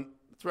I'm going.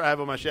 It's where I have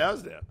all my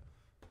showers now,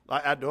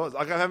 like outdoors.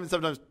 Like I'm having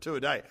sometimes 2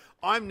 a day.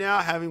 I'm now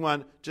having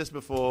one just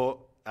before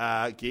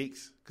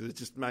gigs because it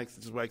just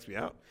wakes me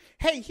up.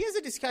 Hey, here's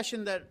a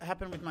discussion that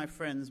happened with my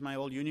friends, my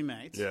old uni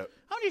mates. Yeah.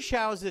 How many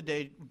showers a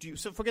day do you...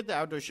 So forget the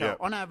outdoor shower.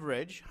 Yeah. On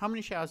average, how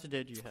many showers a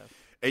day do you have?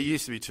 It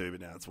used to be 2,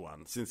 but now it's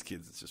 1. Since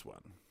kids, it's just 1.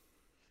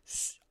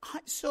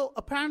 So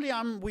apparently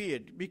I'm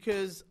weird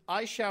because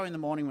I shower in the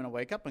morning when I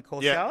wake up, my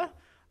cold Yeah. shower,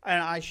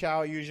 and I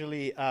shower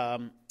usually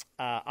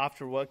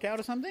after a workout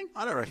or something.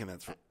 I don't reckon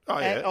that's. Oh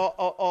yeah. And,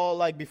 or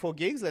like before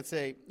gigs, let's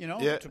say,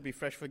 Yeah. to be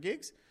fresh for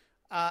gigs.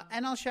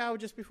 And I'll shower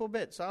just before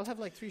bed. So I'll have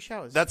like 3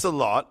 showers. That's a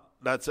lot.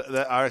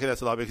 I reckon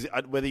that's a lot because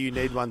whether you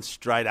need one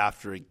straight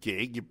after a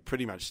gig, you're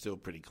pretty much still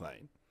pretty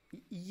clean.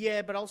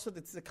 Yeah, but also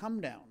it's the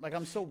come down. Like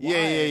I'm so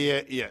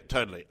wired. Yeah,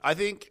 totally. I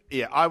think,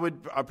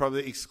 I'd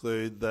probably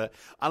exclude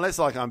unless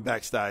like I'm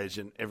backstage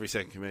and every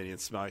second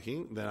comedian's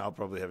smoking, then I'll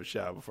probably have a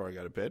shower before I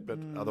go to bed. But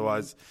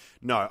otherwise,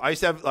 no. I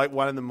used to have like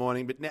 1 in the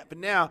morning, but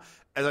now,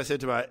 as I said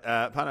to my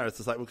partner, it's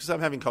just like, because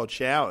I'm having cold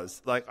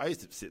showers, like I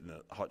used to sit in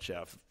the hot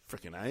shower for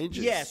freaking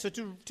ages. Yeah, so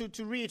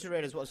to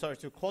reiterate as well,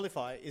 to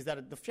qualify, is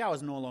that the shower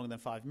is no longer than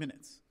 5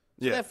 minutes.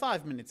 So Yeah. they're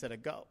 5 minutes at a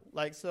go.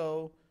 Like,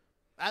 so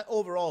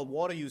overall,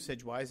 water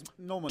usage-wise,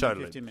 no more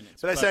Totally. than 15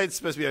 minutes. But they say it's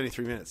supposed to be only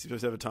 3 minutes. You're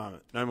supposed to have a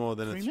timer. No more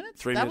than 3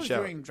 minutes? 3 That minute was shower.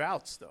 during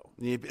droughts, though.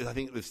 Yeah, but I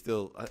think it was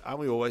still. Aren't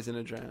we always in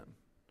a drought?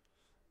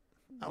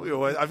 Aren't we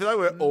always? I feel like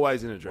we're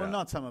always in a drought. Well,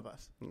 not some of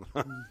us.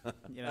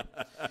 You know.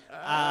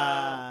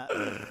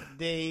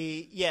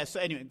 So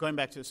anyway, going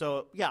back to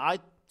so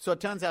it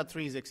turns out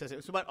 3 is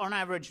excessive. So, but on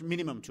average,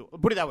 minimum 2.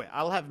 Put it that way,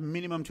 I'll have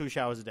minimum 2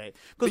 showers a day.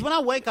 Because when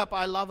I wake up,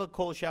 I love a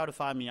cold shower to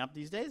fire me up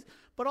these days.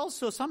 But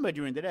also, somewhere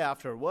during the day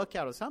after a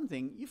workout or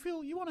something, you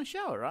feel you want to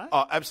shower, right?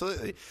 Oh,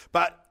 absolutely.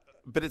 But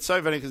it's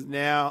so funny because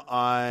now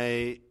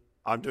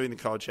I'm doing the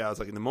cold showers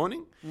like in the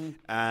morning,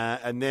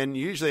 and then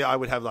usually I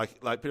would have like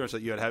pretty much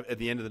like you would have at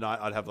the end of the night.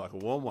 I'd have like a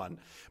warm one.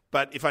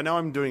 But if I know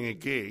I'm doing a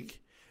gig,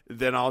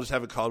 then I'll just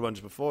have a cold one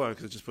just before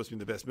because it just puts me in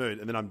the best mood,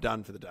 and then I'm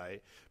done for the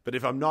day. But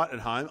if I'm not at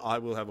home, I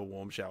will have a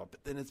warm shower.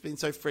 But then it's been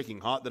so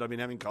freaking hot that I've been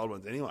having cold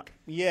ones anyway.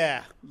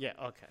 Yeah,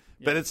 okay.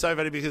 Yeah. But it's so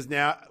funny because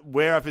now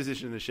where I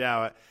position in the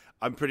shower,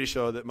 I'm pretty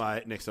sure that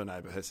my next door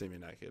neighbour has seen me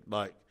naked.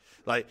 Like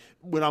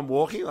when I'm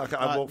walking, like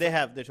I walk.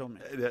 They told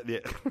me. Yeah.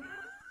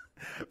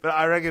 But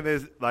I reckon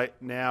there's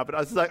like now. But I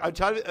was like, I'm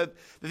trying to.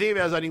 The thing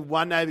about it is only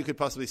one neighbour could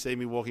possibly see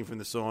me walking from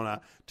the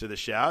sauna to the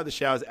shower. The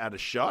shower's out of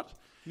shot.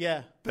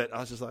 Yeah. But I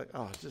was just like,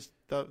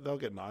 they'll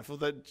get mindful.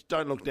 They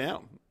don't look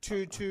down.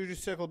 To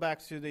circle back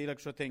to the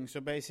electro thing.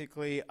 So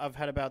basically, I've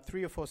had about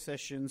 3 or 4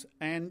 sessions,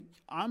 and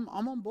I'm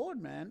on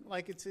board, man.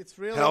 Like it's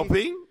really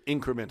Helping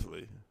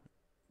incrementally.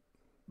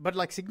 but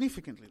like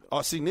significantly though.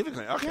 Oh,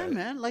 significantly. Okay. Yeah,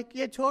 man. Like,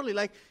 yeah, totally.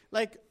 Like,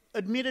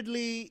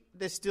 admittedly,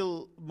 there's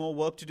still more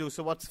work to do.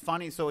 So what's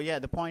funny? So yeah,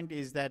 the point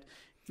is that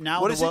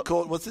now What is it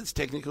called? What's its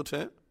technical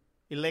term?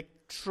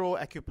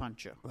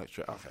 Electroacupuncture.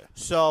 Okay.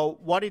 So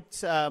what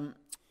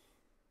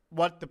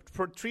the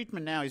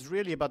treatment now is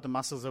really about the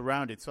muscles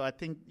around it. So I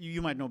think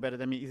you might know better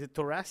than me. Is it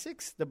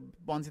thoracics, the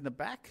ones in the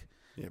back?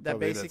 Yeah, that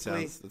probably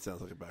basically that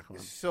sounds like a back one.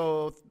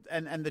 So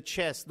and the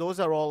chest, those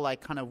are all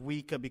like kind of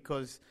weaker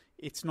because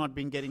it's not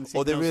been getting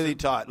signals. Or they're really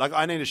tight. Like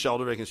I need a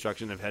shoulder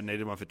reconstruction. I've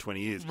needed one for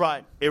 20 years.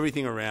 Right.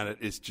 Everything around it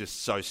is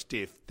just so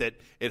stiff that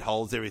it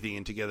holds everything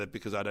in together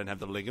because I don't have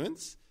the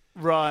ligaments.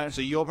 Right.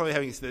 So you're probably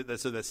having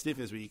that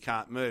stiffness where you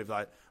can't move.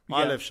 Like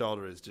my left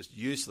shoulder is just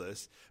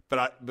useless,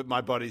 but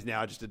my body's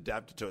now just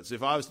adapted to it. So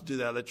if I was to do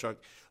that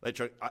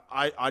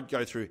I'd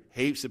go through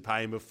heaps of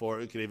pain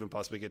before it could even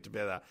possibly get to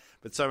better.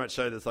 But so much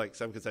so that like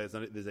some could say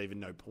there's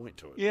even no point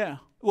to it. Yeah.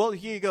 Well,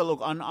 here you go.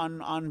 Look,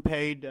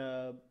 unpaid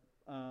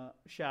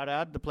shout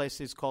out. The place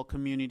is called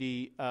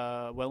Community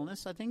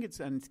Wellness. I think it's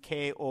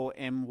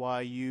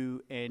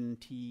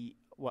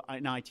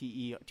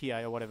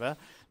KOMYUNTI or whatever.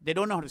 They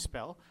don't know how to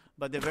spell,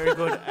 but they're very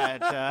good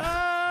at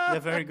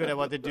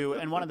what they do.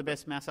 And one of the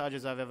best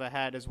massages I've ever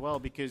had as well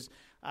because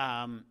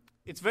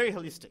it's very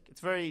holistic.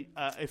 It's very.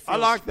 I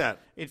like that.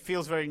 It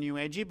feels very new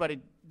agey, but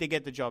they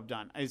get the job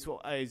done. As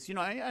you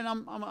know, and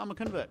I'm a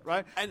convert,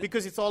 right? And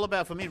because it's all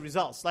about for me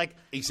results. Like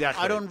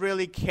exactly, I don't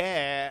really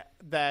care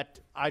that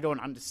I don't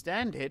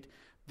understand it.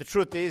 The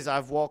truth is,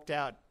 I've walked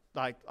out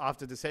like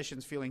after the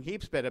sessions feeling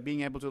heaps better, being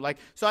able to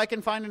so I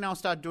can finally now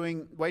start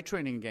doing weight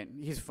training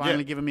again. He's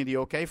finally given me the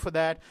okay for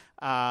that.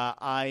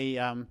 What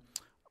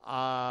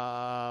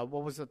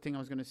was the thing I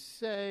was going to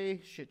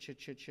say? Shit.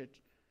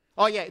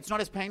 Oh, yeah, it's not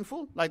as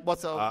painful. Like, one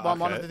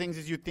of the things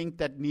is you think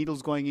that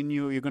needle's going in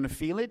you, you're going to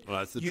feel it.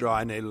 Well, it's the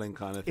dry needling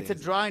kind of thing. It's a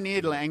dry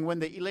needle, and when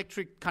the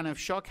electric kind of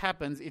shock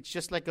happens, it's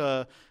just like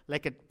a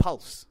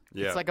pulse.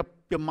 Yeah. It's like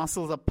your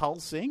muscles are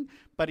pulsing,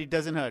 but it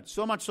doesn't hurt.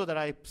 So much so that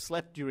I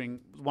slept during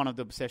one of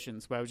the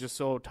sessions where I was just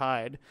so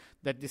tired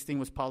that this thing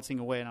was pulsing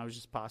away and I was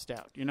just passed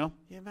out, you know?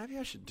 Yeah, maybe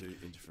I should do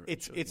different.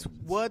 It's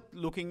worth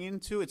looking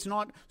into. It's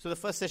not... So the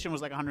first session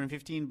was like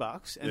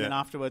 $115, and then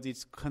afterwards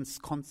it's...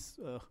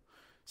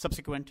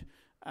 subsequent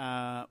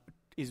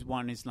is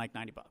like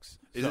 $90.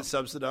 Is it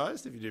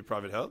subsidized if you do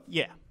private health?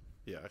 Yeah.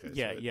 Yeah.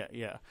 Okay.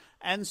 Yeah.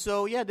 And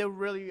so they were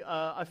really.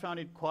 I found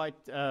it quite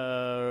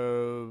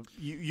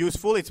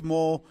useful. It's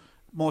more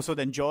so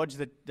than George,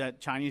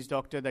 that Chinese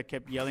doctor that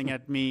kept yelling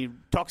at me.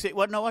 Toxic.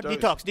 What? No. What?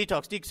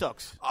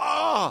 Detox.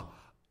 Oh.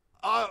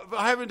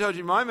 I haven't told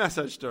you my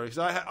massage story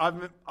because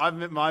I've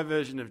met my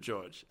version of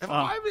George. Have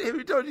I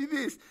ever told you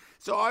this?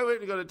 So I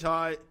went and got a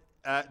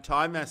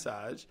Thai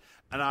massage.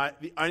 And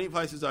the only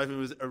place it was open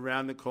was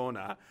around the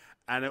corner,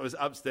 and it was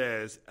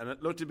upstairs, and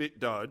it looked a bit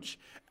dodge.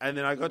 And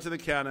then I got to the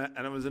counter,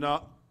 and it was an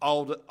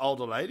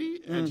older lady,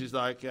 and she's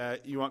like,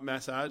 "You want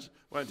massage?"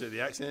 Won't do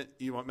the accent.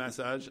 "You want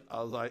massage?"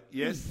 I was like,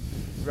 "Yes."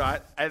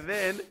 Right. And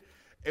then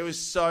it was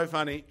so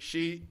funny.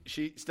 She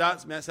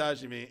starts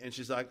massaging me, and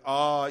she's like,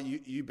 "Oh,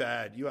 you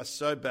bad. You are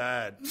so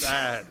bad.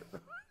 Bad."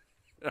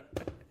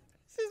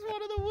 This is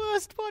one of the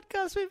worst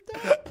podcasts we've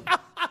done.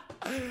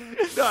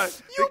 No.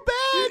 You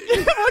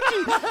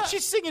bad.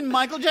 She's singing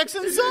Michael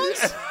Jackson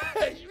songs?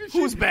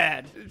 Who's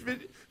bad?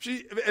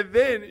 And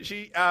then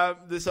she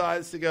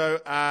decides to go,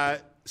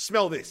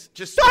 smell this.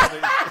 Just smell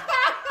this.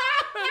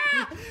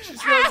 She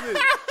smells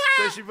this.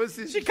 So she puts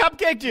this. She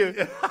cupcaked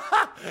you.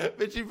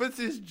 But she puts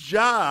this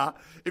jar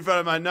in front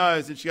of my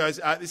nose, and she goes,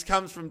 "This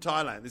comes from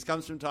Thailand. This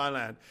comes from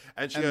Thailand."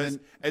 And she goes,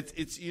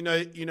 "It's you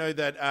know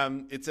that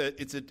it's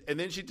a." And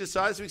then she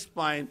decides to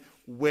explain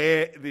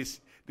where this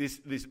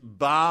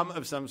balm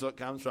of some sort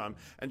comes from,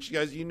 and she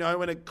goes, "You know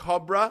when a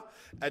cobra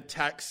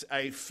attacks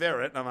a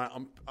ferret?" And I'm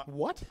like,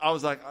 What? I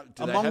was like,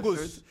 "Do A they have mongoose.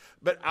 foods?"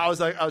 But I was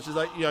just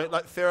like,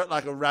 like ferret,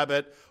 like a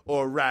rabbit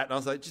or a rat. And I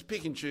was like, just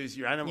pick and choose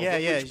your animal. Yeah,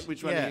 yeah.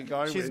 Which one are you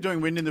going She's with? doing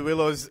Wind in the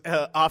Willows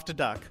after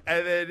dark.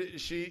 And then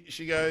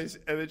she goes,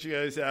 and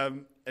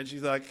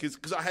she's like,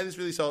 because I had this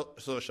really sore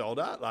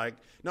shoulder,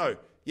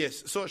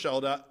 sore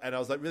shoulder, and I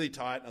was like really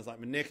tight, and I was like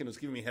my neck, and it was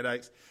giving me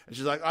headaches. And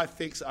she's like, I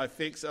fix. I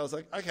was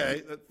like,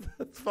 okay,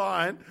 that's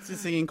fine. She's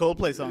singing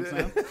Coldplay songs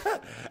now.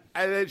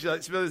 And then she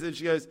like smells it, and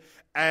she goes,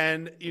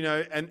 and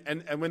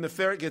when the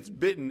ferret gets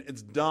bitten,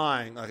 it's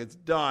dying.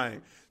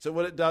 So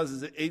what it does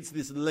is it eats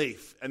this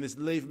leaf, and this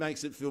leaf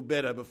makes it feel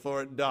better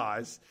before it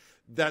dies.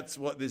 That's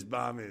what this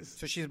balm is.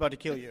 So she's about to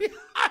kill you.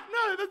 I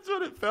know, that's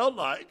what it felt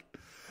like.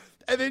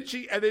 And then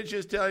she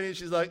was telling me,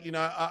 she's like,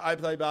 I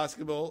play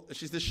basketball.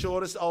 She's the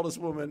shortest, oldest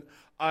woman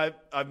I've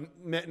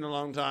met in a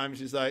long time.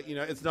 She's like,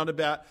 it's not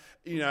about,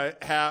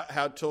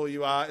 how tall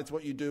you are. It's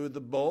what you do with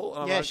the ball.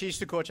 And I'm like, she used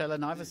to coach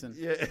Allen Iverson.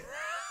 yeah.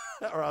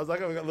 Or I was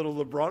like, I've got little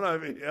LeBron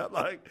over here.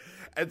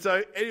 And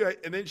so anyway,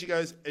 and then she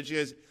goes,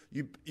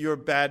 you're a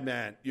bad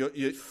man.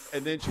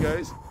 And then she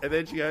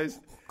goes,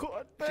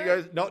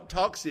 not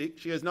toxic.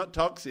 She goes, not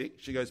toxic.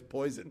 She goes,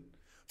 poison.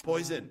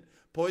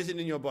 Poison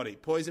in your body.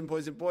 Poison.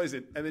 And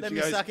then Let she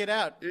me goes, suck it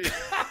out.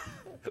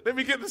 let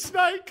me get the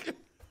snake.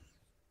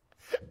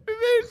 And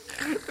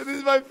this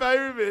is my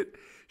favorite bit.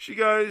 She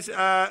goes,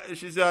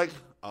 she's like,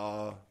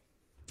 oh,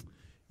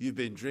 you've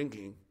been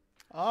drinking.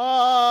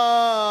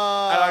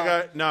 Oh. And I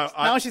go, no.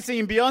 Now she's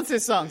singing Beyonce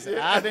songs.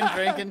 I've been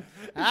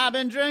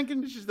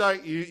drinking. She's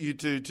like, you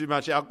do too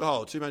much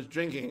alcohol, too much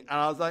drinking. And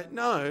I was like,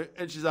 no.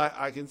 And she's like,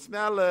 I can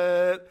smell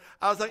it.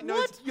 I was like, no,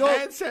 What?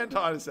 it's hand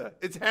sanitizer.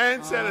 It's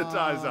hand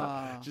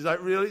sanitizer. She's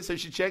like, really? So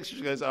she checks.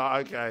 She goes,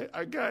 oh,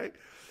 okay.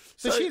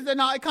 So she's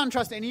no, I can't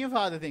trust any of her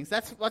other things.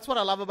 That's what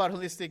I love about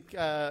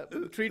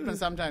holistic treatment.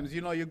 Sometimes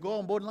you go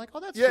on board and like, oh,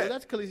 that's true,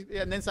 that's cool.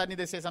 And then suddenly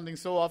they say something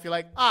so off. You're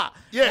like, I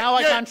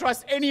can't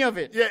trust any of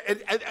it. Yeah,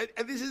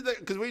 and this is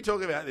because we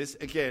talk about this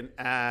again.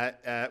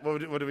 What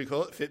do we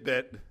call it?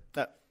 Fitbit.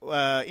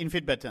 In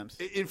Fitbit terms.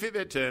 In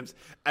Fitbit terms,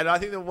 and I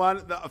think the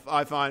one that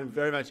I find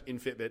very much in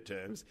Fitbit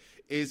terms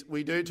is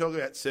we do talk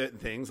about certain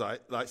things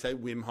like say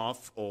Wim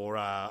Hof or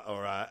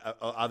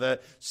other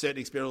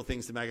certain experimental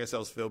things to make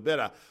ourselves feel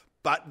better.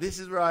 But this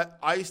is where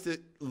I used to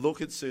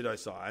look at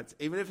pseudoscience,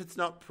 even if it's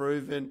not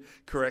proven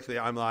correctly.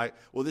 I'm like,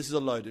 well, this is a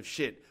load of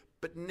shit.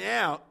 But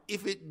now,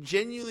 if it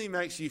genuinely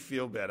makes you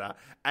feel better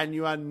and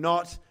you are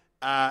not,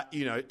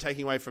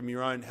 taking away from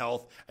your own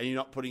health and you're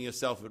not putting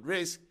yourself at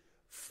risk,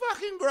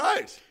 fucking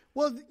great.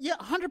 Well, yeah,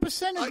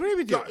 100% agree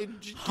with you.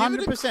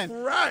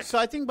 100%. So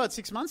I think about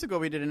 6 months ago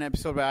we did an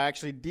episode where I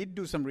actually did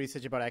do some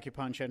research about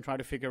acupuncture and try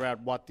to figure out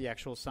what the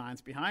actual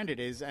science behind it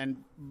is.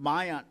 And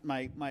my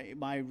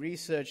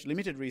research,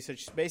 limited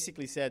research,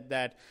 basically said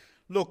that,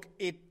 look,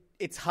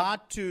 it's hard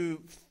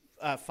to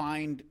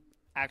find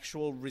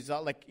actual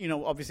result.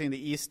 Obviously in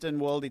the Eastern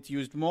world it's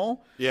used more,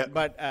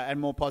 but and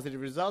more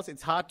positive results.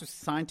 It's hard to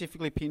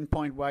scientifically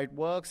pinpoint why it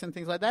works and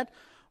things like that.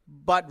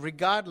 But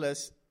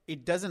regardless,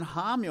 it doesn't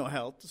harm your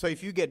health. So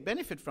if you get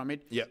benefit from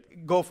it,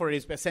 go for it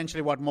is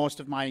essentially what most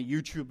of my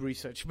YouTube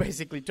research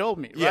basically told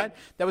me, right?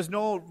 There was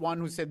no one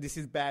who said this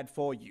is bad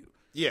for you.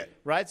 Yeah.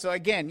 Right? So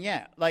again,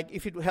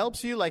 if it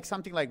helps you, like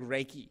something like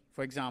Reiki,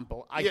 for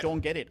example, I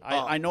don't get it.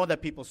 I know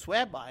that people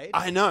swear by it.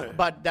 I know.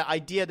 But the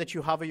idea that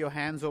you hover your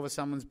hands over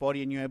someone's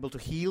body and you're able to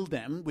heal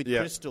them with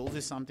crystals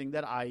is something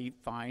that I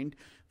find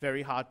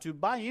very hard to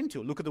buy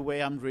into. Look at the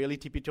way I'm really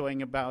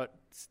tippy-toeing about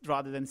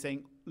rather than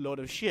saying load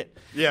of shit.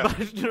 Yeah.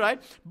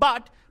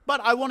 But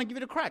I want to give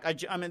it a crack.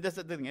 I mean, that's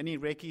the thing. Any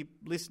Reiki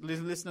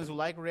listeners who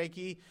like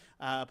Reiki,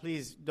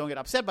 please don't get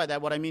upset by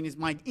that. What I mean is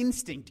my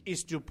instinct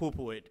is to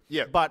poo-poo it.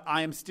 Yeah. But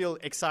I am still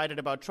excited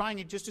about trying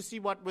it just to see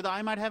whether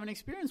I might have an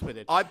experience with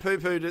it. I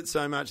poo-pooed it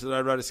so much that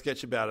I wrote a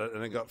sketch about it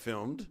and it got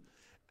filmed.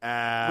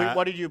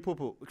 What did you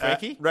poo-poo?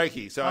 Reiki?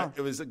 Reiki. So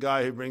it was a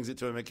guy who brings it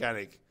to a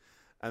mechanic,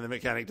 and the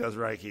mechanic does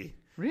Reiki.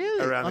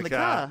 Really? Around on the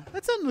car?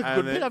 That sounds like a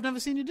good bit. I've never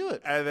seen you do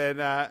it. And then,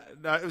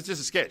 no, it was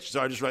just a sketch. So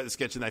I just wrote the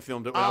sketch and they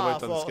filmed it when I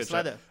worked on the sketch.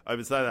 Slather.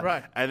 Over Slather.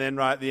 Right. And then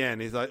right at the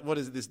end, he's like, what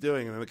is this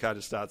doing? And then the car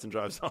just starts and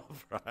drives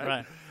off,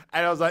 Right.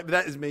 And I was like, but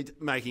that is me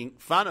making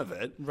fun of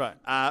it. Right.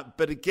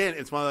 But again,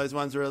 it's one of those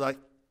ones where like,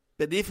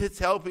 but if it's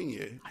helping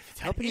you. If it's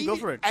helping you, go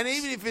for it. And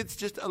even if it's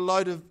just a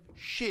load of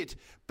shit,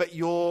 but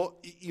you're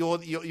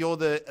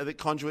the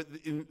conduit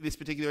in this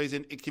particular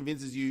reason, it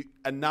convinces you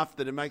enough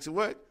that it makes it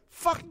work.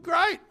 Fucking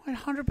great.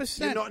 100%.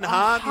 You're not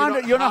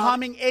harming. You're not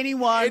harming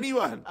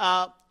anyone.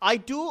 I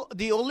do.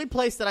 The only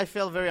place that I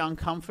felt very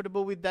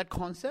uncomfortable with that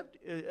concept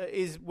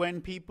is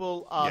when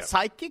people are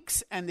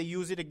psychics and they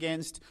use it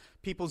against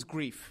people's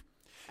grief,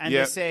 and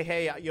they say,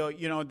 "Hey,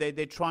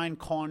 they try and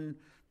con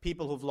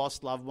people who've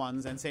lost loved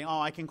ones and saying, "Oh,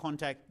 I can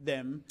contact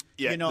them."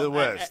 Yeah, you know, the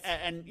worst.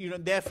 and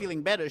they're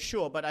feeling better,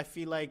 sure. But I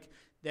feel like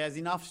there's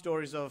enough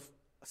stories of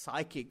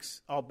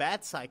psychics or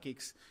bad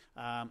psychics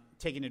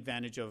taking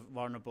advantage of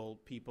vulnerable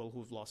people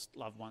who've lost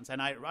loved ones,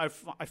 and I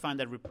find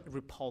that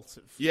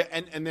repulsive. Yeah,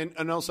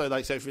 and also,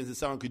 like, say, for instance,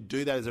 someone could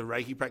do that as a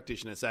Reiki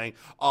practitioner, saying,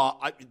 "Oh,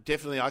 I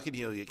could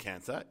heal your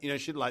cancer,"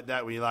 shit like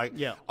that. Where you're like,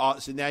 Yeah. "Oh,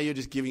 so now you're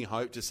just giving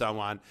hope to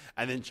someone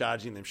and then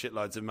charging them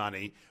shitloads of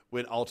money."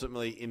 When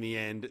ultimately, in the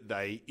end,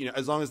 they,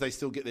 as long as they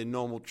still get their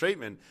normal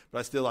treatment, but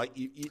I still like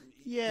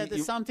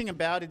There's something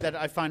about it that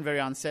I find very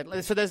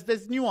unsettling. So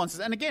there's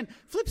nuances, and again,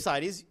 flip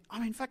side is,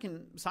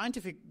 fucking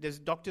scientific. There's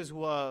doctors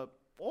who are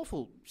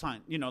awful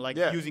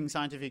using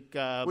scientific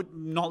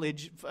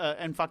knowledge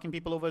and fucking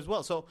people over as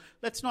well. So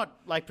let's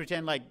not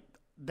pretend like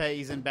there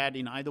isn't bad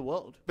in either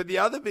world. But the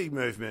other big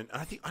movement,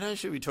 I don't know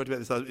if we talked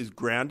about this, is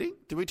grounding.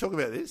 Did we talk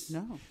about this?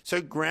 No.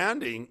 So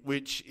grounding,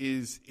 which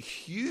is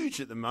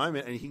huge at the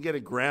moment, and you can get a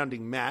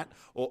grounding mat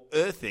or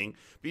earthing.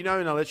 But in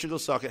an electrical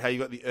socket, how you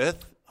got the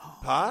earth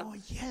part? Oh,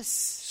 yes.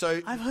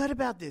 So I've heard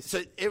about this.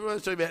 So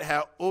everyone's talking about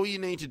how all you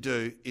need to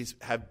do is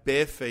have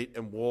bare feet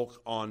and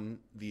walk on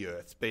the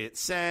earth, be it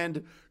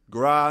sand,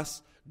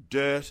 grass,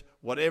 dirt,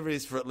 whatever it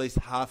is, for at least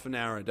half an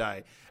hour a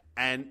day.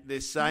 And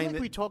they're saying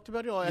that we talked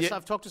about it, or Yeah.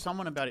 I've talked to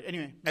someone about it.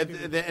 Anyway. and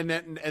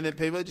then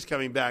people are just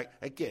coming back.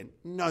 Again,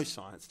 no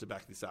science to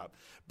back this up.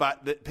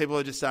 But people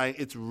are just saying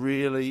it's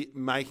really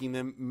making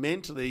them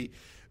mentally,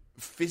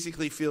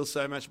 physically feel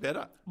so much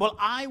better. Well,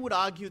 I would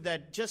argue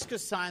that just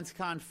because science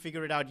can't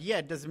figure it out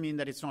yet doesn't mean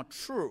that it's not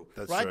true.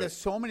 That's right? true. There's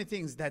so many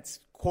things that's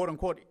quote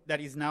unquote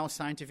that is now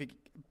scientific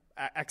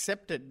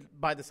accepted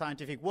by the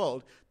scientific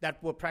world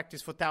that were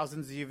practiced for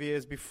thousands of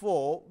years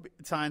before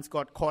science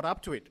got caught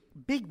up to it.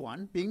 Big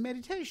one being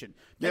meditation.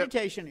 Yep.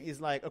 Meditation is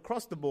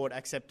across the board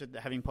accepted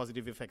having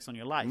positive effects on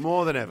your life.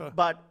 More than ever.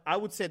 But I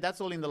would say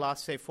that's all in the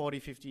last, say, 40,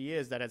 50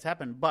 years that has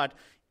happened. But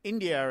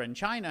India and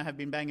China have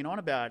been banging on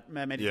about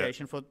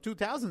meditation for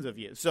 2,000 of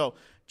years. So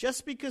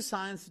just because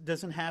science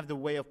doesn't have the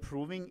way of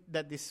proving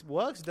that this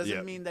works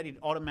doesn't mean that it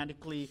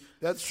automatically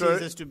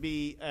ceases to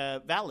be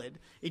valid.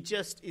 It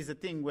just is a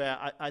thing where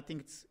I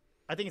think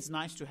it's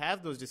nice to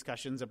have those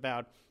discussions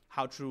about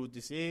how true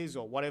this is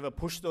or whatever.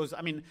 Push those.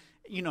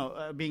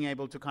 Being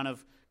able to kind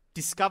of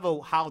discover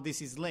how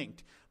this is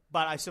linked.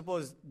 But I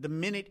suppose the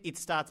minute it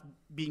starts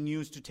being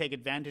used to take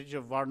advantage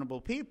of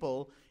vulnerable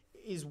people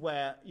is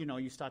where,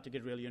 you start to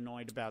get really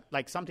annoyed about,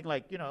 something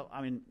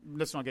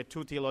let's not get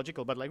too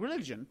theological, but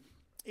religion.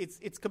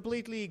 It's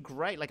completely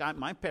great.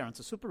 My parents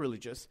are super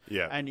religious.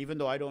 Yeah. And even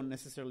though I don't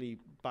necessarily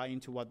buy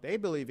into what they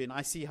believe in,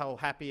 I see how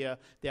happier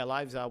their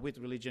lives are with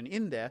religion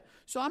in there.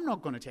 So I'm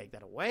not going to take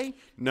that away.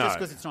 No. Just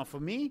because it's not for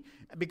me.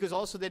 Because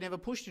also they never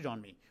pushed it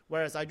on me.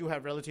 Whereas I do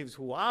have relatives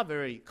who are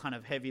very kind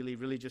of heavily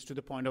religious to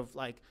the point of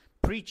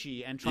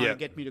preachy and trying to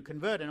get me to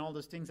convert and all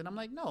those things. And I'm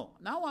like, no,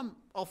 now I'm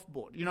off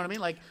board. You know what I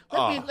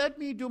mean? Let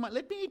me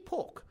eat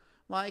pork.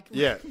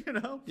 Yeah.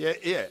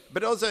 Yeah.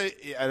 But also,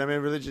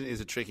 and religion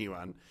is a tricky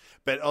one.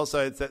 But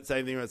also, it's that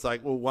same thing where it's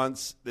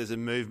once there's a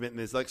movement and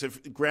there's so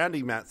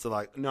grounding mats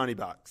are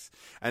 $90,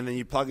 and then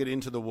you plug it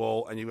into the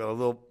wall and you've got a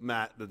little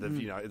mat that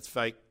it's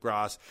fake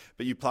grass,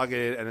 but you plug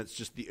it in and it's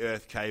just the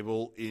earth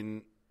cable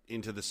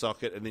into the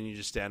socket, and then you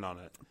just stand on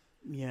it.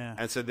 Yeah.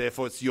 And so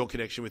therefore it's your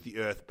connection with the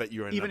earth, but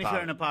you're in Even an if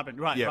you're in an apartment,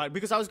 right, Yeah. right.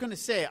 Because I was going to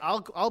say,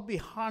 I'll be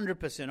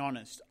 100%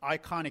 honest. I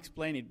can't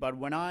explain it, but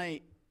when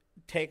I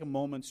take a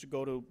moment to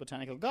go to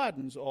botanical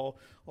gardens or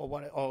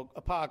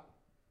a park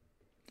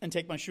and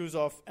take my shoes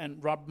off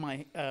and rub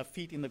my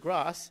feet in the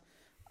grass,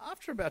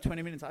 after about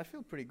 20 minutes, I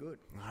feel pretty good.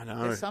 I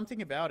know. There's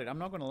something about it. I'm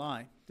not going to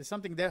lie.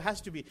 There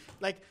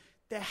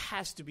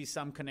has to be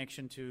some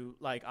connection to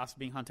us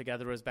being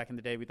hunter-gatherers back in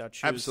the day without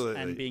shoes.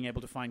 Absolutely. And being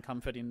able to find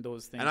comfort in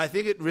those things. And I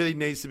think it really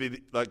needs to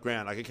be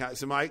ground.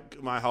 So my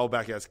whole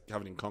backyard's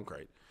covered in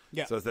concrete.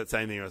 Yeah. So it's that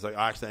same thing. I was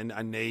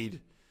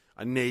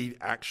I need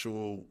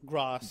actual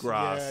grass.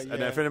 Yeah, yeah.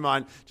 And a friend of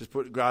mine just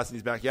put grass in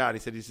his backyard. He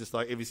said he's just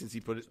ever since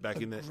he put it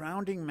back in there.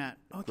 Grounding mat.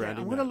 Okay,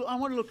 Grounding I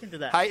want to look into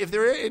that. Hey, if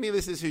there are any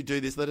listeners who do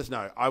this, let us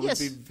know. I would Yes.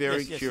 be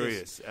very Yes.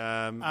 curious.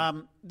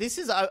 This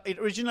is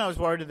originally I was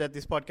worried that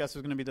this podcast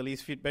was going to be the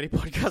least fit Betty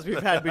podcast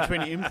we've had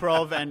between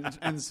improv and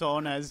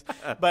saunas,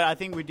 but I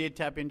think we did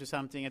tap into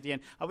something at the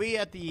end. Are we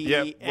at the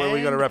end? Well,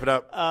 we got to wrap it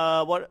up.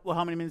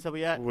 How many minutes are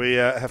we at? We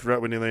have to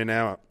wrap. We're nearly an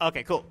hour.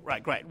 Okay, cool.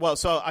 Right, great. Well,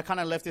 so I kind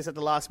of left this at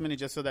the last minute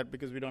just so that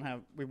because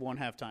we won't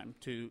have time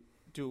to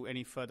do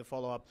any further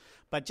follow-up.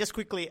 But just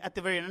quickly, at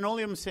the very end, and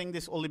only I'm saying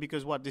this only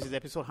because this is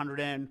episode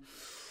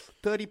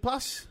 130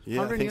 plus?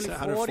 Yeah, I think so,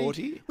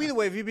 140. Either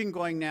way, we've been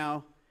going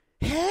now.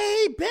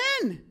 Hey,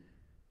 Ben!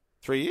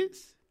 3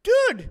 years?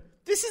 Dude,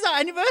 this is our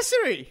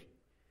anniversary.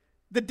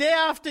 The day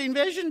after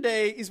Invasion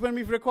Day is when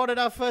we've recorded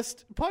our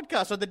first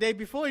podcast, or the day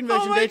before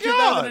Invasion my Day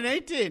God.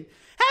 2018.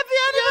 Happy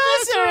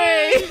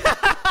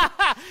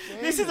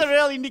anniversary! This is a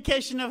real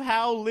indication of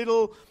how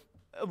little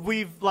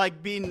we've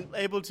like been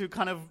able to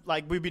kind of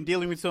like we've been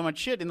dealing with so much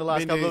shit in the last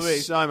Been couple doing of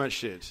weeks. so much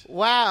shit.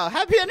 Wow,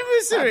 happy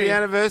anniversary! Happy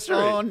anniversary.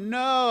 Oh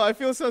no, I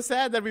feel so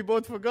sad that we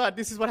both forgot.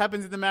 This is what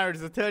happens in the marriage.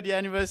 The 3rd year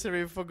anniversary,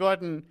 we've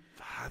forgotten.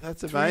 Ah,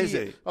 that's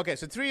amazing. Okay,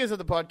 so 3 years of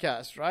the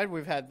podcast, right?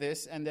 We've had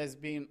this, and there's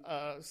been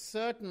a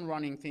certain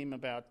running theme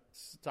about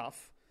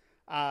stuff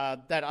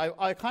that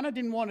I kind of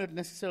didn't want to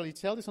necessarily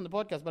tell this on the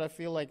podcast, but I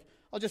feel like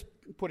I'll just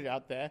put it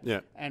out there,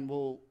 Yeah. and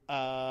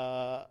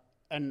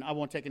and I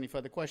won't take any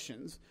further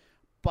questions.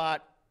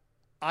 But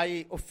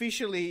I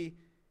officially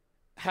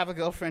have a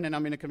girlfriend, and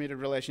I'm in a committed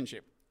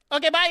relationship.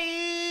 Okay,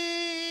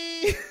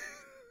 bye.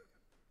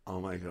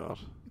 Oh my God.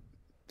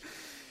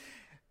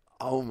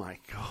 Oh my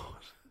God.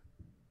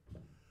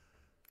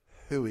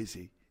 Who is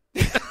he?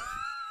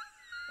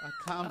 I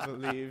can't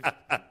believe.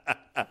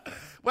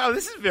 Wow,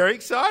 this is very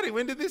exciting.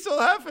 When did this all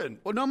happen?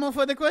 Well, no more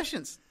further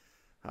questions.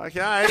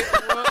 Okay.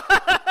 Well,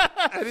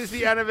 it is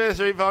the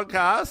anniversary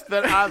podcast,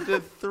 but after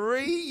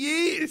 3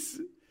 years,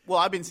 Well,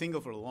 I've been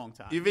single for a long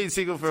time. you've been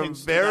single for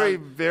Since a very,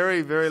 2000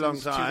 very, very long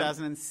Since time.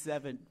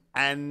 2007.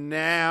 And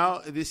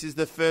now this is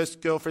the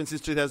first girlfriend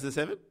since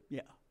 2007?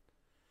 Yeah.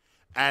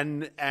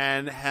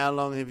 And how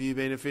long have you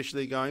been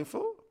officially going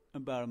for?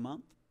 About a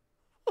month.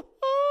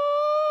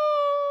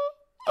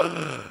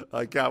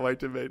 I can't wait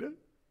to meet her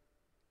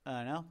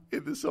I know.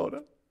 in the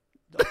sauna.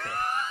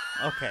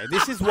 Okay.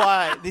 This is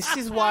why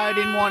I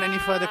didn't want any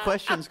further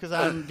questions, because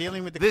I'm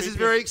dealing with the This is creepiest-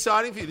 very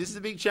exciting for you. This is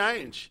a big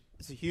change.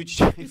 It's a huge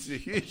change. It's a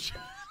huge.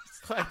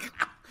 It's like,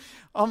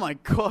 oh my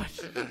God.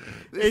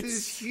 This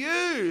is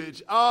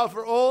huge. Oh,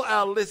 for all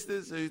our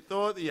listeners who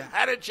thought that you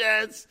had a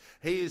chance,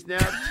 he is now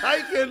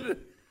taken.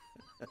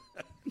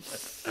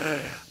 This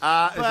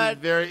is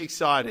very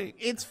exciting.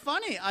 It's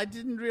funny. I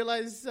didn't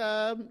realize,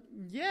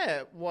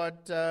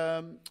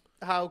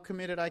 how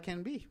committed I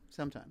can be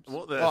sometimes.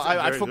 Well, that's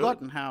I'd very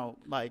forgotten how,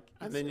 like,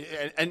 And then,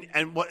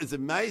 and what is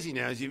amazing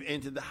now is you've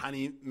entered the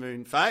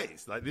honeymoon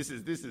phase. Like this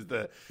is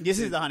the this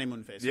is the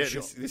honeymoon phase. yeah. for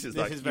sure. This is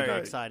like very you know,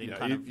 exciting. You know,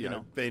 kind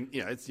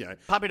of, it's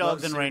puppy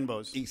dogs and lots of-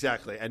 rainbows.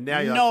 Exactly, and now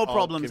you're No like, oh,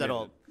 problems at committed.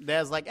 all.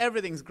 There's like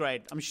everything's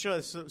great. I'm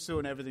sure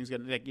soon everything's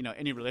gonna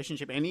any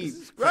relationship, any This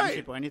is great.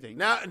 friendship or anything.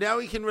 Now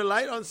we can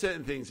relate on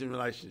certain things in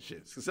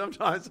relationships. Because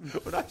sometimes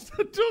when I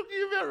start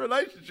talking about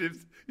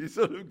relationships, you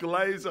sort of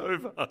glaze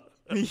over.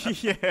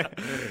 Yeah.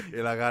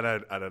 You're like, I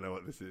don't know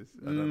what this is.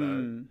 I don't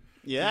know.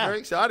 Yeah. Very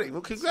exciting. Well,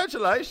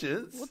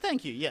 congratulations. Well,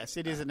 thank you. Yes,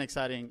 it is an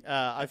exciting.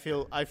 I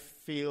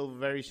feel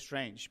very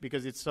strange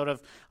because it's sort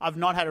of I've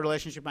not had a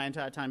relationship my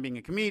entire time being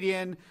a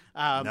comedian.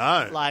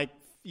 No. Like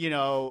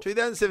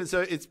 2007.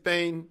 So it's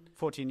been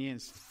 14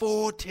 years.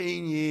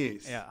 14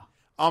 years. Yeah.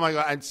 Oh my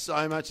God. And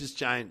so much has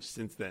changed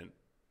since then.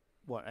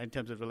 What in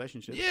terms of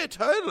relationships? Yeah,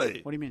 totally.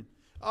 What do you mean?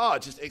 Oh,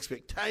 just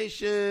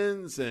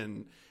expectations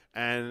and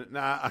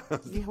nah.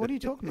 Yeah, what are you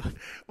talking about?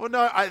 Well,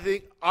 no,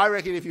 I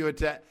reckon if you were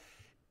to,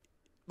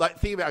 like,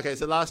 think about, okay,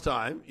 so last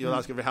time, your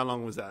last girlfriend, how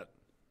long was that?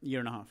 Year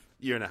and a half.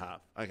 Year and a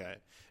half. Okay.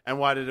 And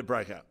why did it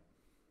break up?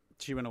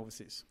 She went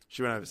overseas.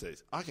 She went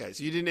overseas. Okay,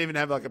 so you didn't even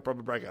have like a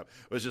proper breakup.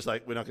 It was just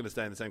like, we're not going to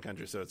stay in the same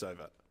country, so it's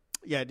over.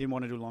 Yeah, I didn't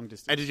want to do long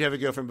distance. And did you have a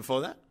girlfriend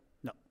before that?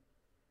 No.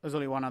 There's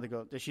only one other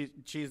girl.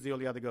 She's the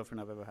only other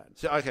girlfriend I've ever had.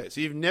 So, okay, so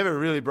you've never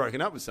really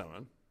broken up with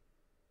someone.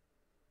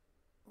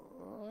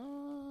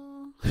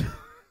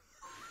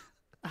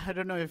 I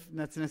don't know if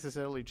that's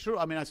necessarily true.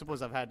 I mean, I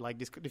suppose I've had like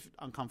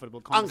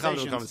uncomfortable conversations.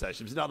 Uncomfortable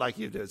conversations. Not like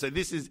you've done. So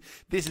this is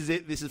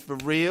it. This is for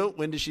real.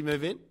 When does she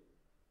move in?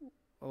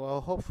 Well,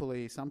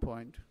 hopefully some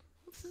point.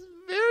 This is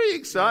very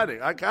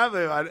exciting. I can't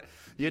believe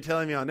you're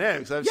telling me on air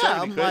because I have so Yeah,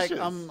 many I'm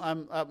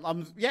like,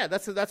 questions. yeah,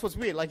 that's what's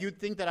weird. Like, you'd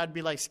think that I'd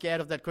be like scared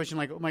of that question.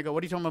 Like, oh my God,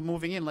 what are you talking about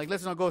moving in? Like,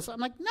 let's not go. So I'm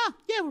like, nah,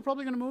 yeah, we're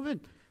probably going to move in.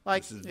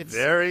 Like, This is it's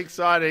very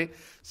exciting.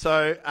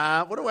 So,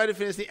 what a way to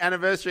finish the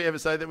anniversary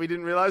episode that we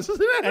didn't realize was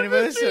an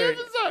anniversary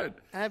episode.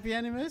 happy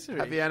anniversary.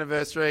 Happy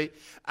anniversary.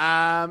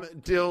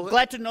 Dill.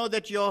 Glad to know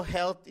that your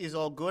health is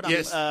all good.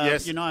 Yes,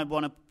 yes. You know, I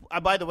want to.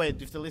 By the way,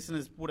 if the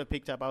listeners would have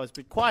picked up, I was a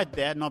bit quiet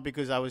there, not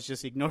because I was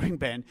just ignoring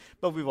Ben,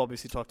 but we've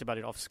obviously talked about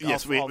it off.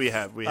 Yes, we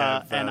have.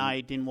 And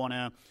I didn't want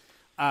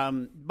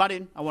to butt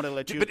in. I want to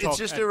let you. But talk it's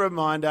just a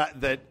reminder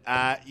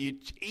that you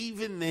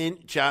even then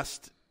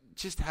just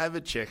have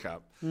a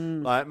checkup.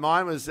 Like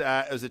mine was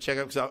it was a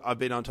checkup because I've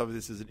been on top of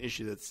this as an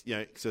issue that's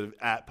sort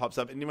of pops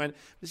up. And anyway,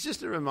 it's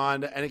just a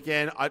reminder. And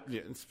again,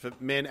 it's for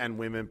men and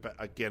women, but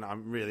again,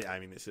 I'm really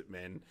aiming this at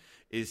men.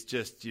 Is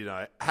just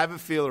have a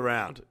feel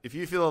around. If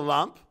you feel a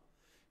lump,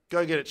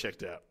 go get it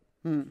checked out.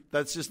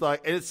 That's just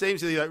like, and it seems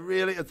to be like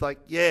really. It's like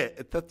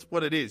that's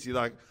what it is. You're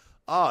like,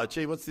 oh,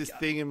 gee, what's this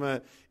thing in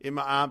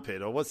my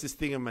armpit, or what's this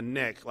thing in my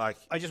neck? Like,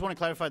 I just want to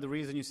clarify the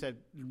reason you said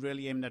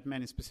really aimed at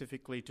men is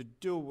specifically to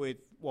do with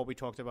what we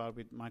talked about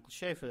with Michael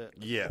Schaefer,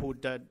 who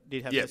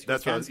did have Yes,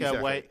 that's right,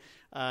 exactly.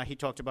 He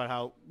talked about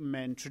how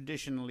men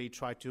traditionally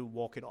try to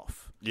walk it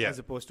off, as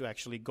opposed to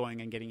actually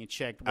going and getting it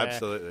checked. Where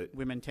Absolutely.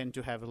 women tend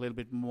to have a little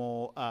bit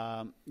more,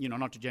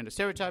 not to gender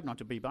stereotype, not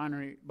to be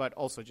binary, but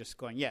also just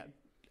going,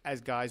 as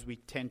guys, we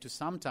tend to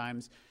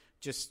sometimes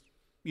just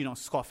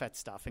scoff at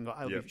stuff and go,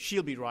 Yep.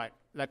 she'll be right.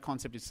 That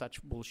concept is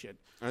such bullshit.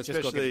 And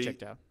Just go get it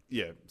checked out.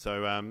 Yeah.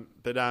 So,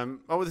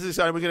 this is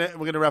exciting.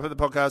 We're gonna wrap up the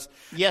podcast.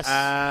 Yes.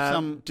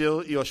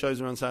 Dill, your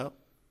shows are on sale.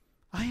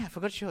 Oh yeah, I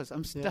forgot shows.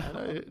 I'm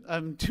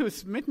too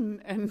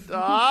smitten and worried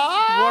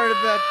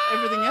about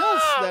everything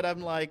else that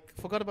I'm like,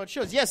 forgot about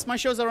shows. Yes, my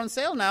shows are on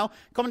sale now.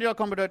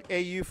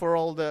 Comedy.com.au for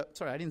all the...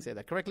 Sorry, I didn't say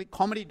that correctly.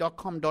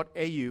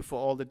 Comedy.com.au for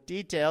all the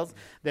details.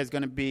 There's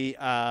going to be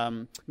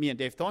me and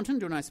Dave Thornton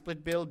doing a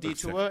split bill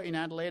detour in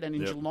Adelaide and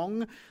in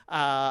Geelong.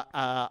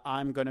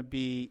 I'm going to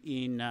be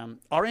in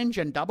Orange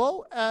and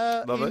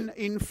Dubbo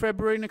in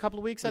February in a couple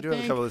of weeks, I think.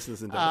 have a couple of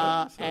listeners in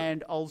Dubbo.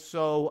 And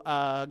also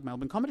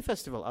Melbourne Comedy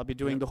Festival. I'll be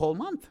doing the whole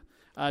month.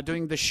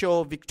 Doing the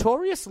show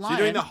Victorious Lion. So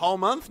you're doing the whole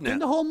month now? Doing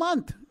the whole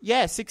month.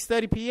 Yeah,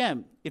 6:30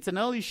 p.m. It's an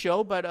early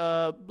show, but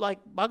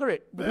bugger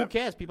it. Who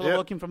cares? People are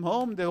working from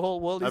home. The whole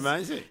world is...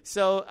 Amazing.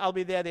 So I'll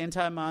be there the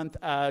entire month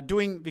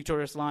doing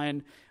Victorious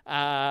Lion,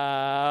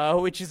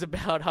 which is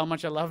about how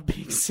much I love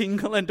being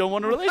single and don't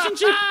want a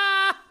relationship.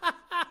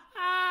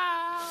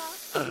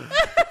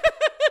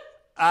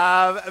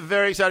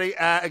 Very exciting.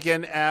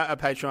 Again, our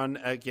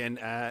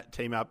Patreon,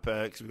 team up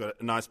because we've got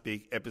a nice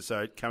big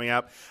episode coming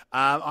up.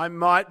 I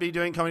might be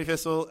doing Comedy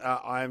Festival.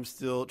 I am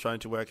still trying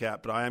to work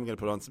out, but I am going to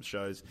put on some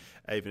shows,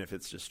 even if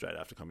it's just straight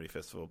after Comedy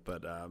Festival.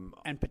 But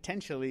and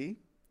potentially...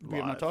 We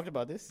have not talked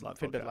about this.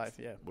 Fitbit Live,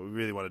 yeah. We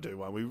really want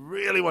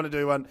to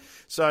do one.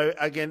 So,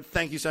 again,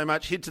 thank you so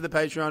much. Head to the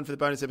Patreon for the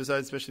bonus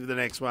episodes, especially for the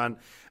next one.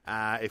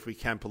 If we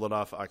can pull it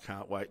off, I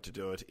can't wait to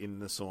do it in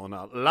the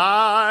sauna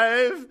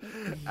live.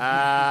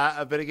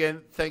 But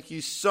again, thank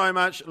you so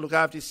much. Look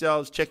after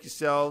yourselves, check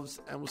yourselves,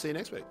 and we'll see you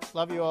next week.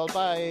 Love you all.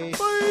 Bye.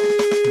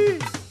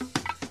 Bye.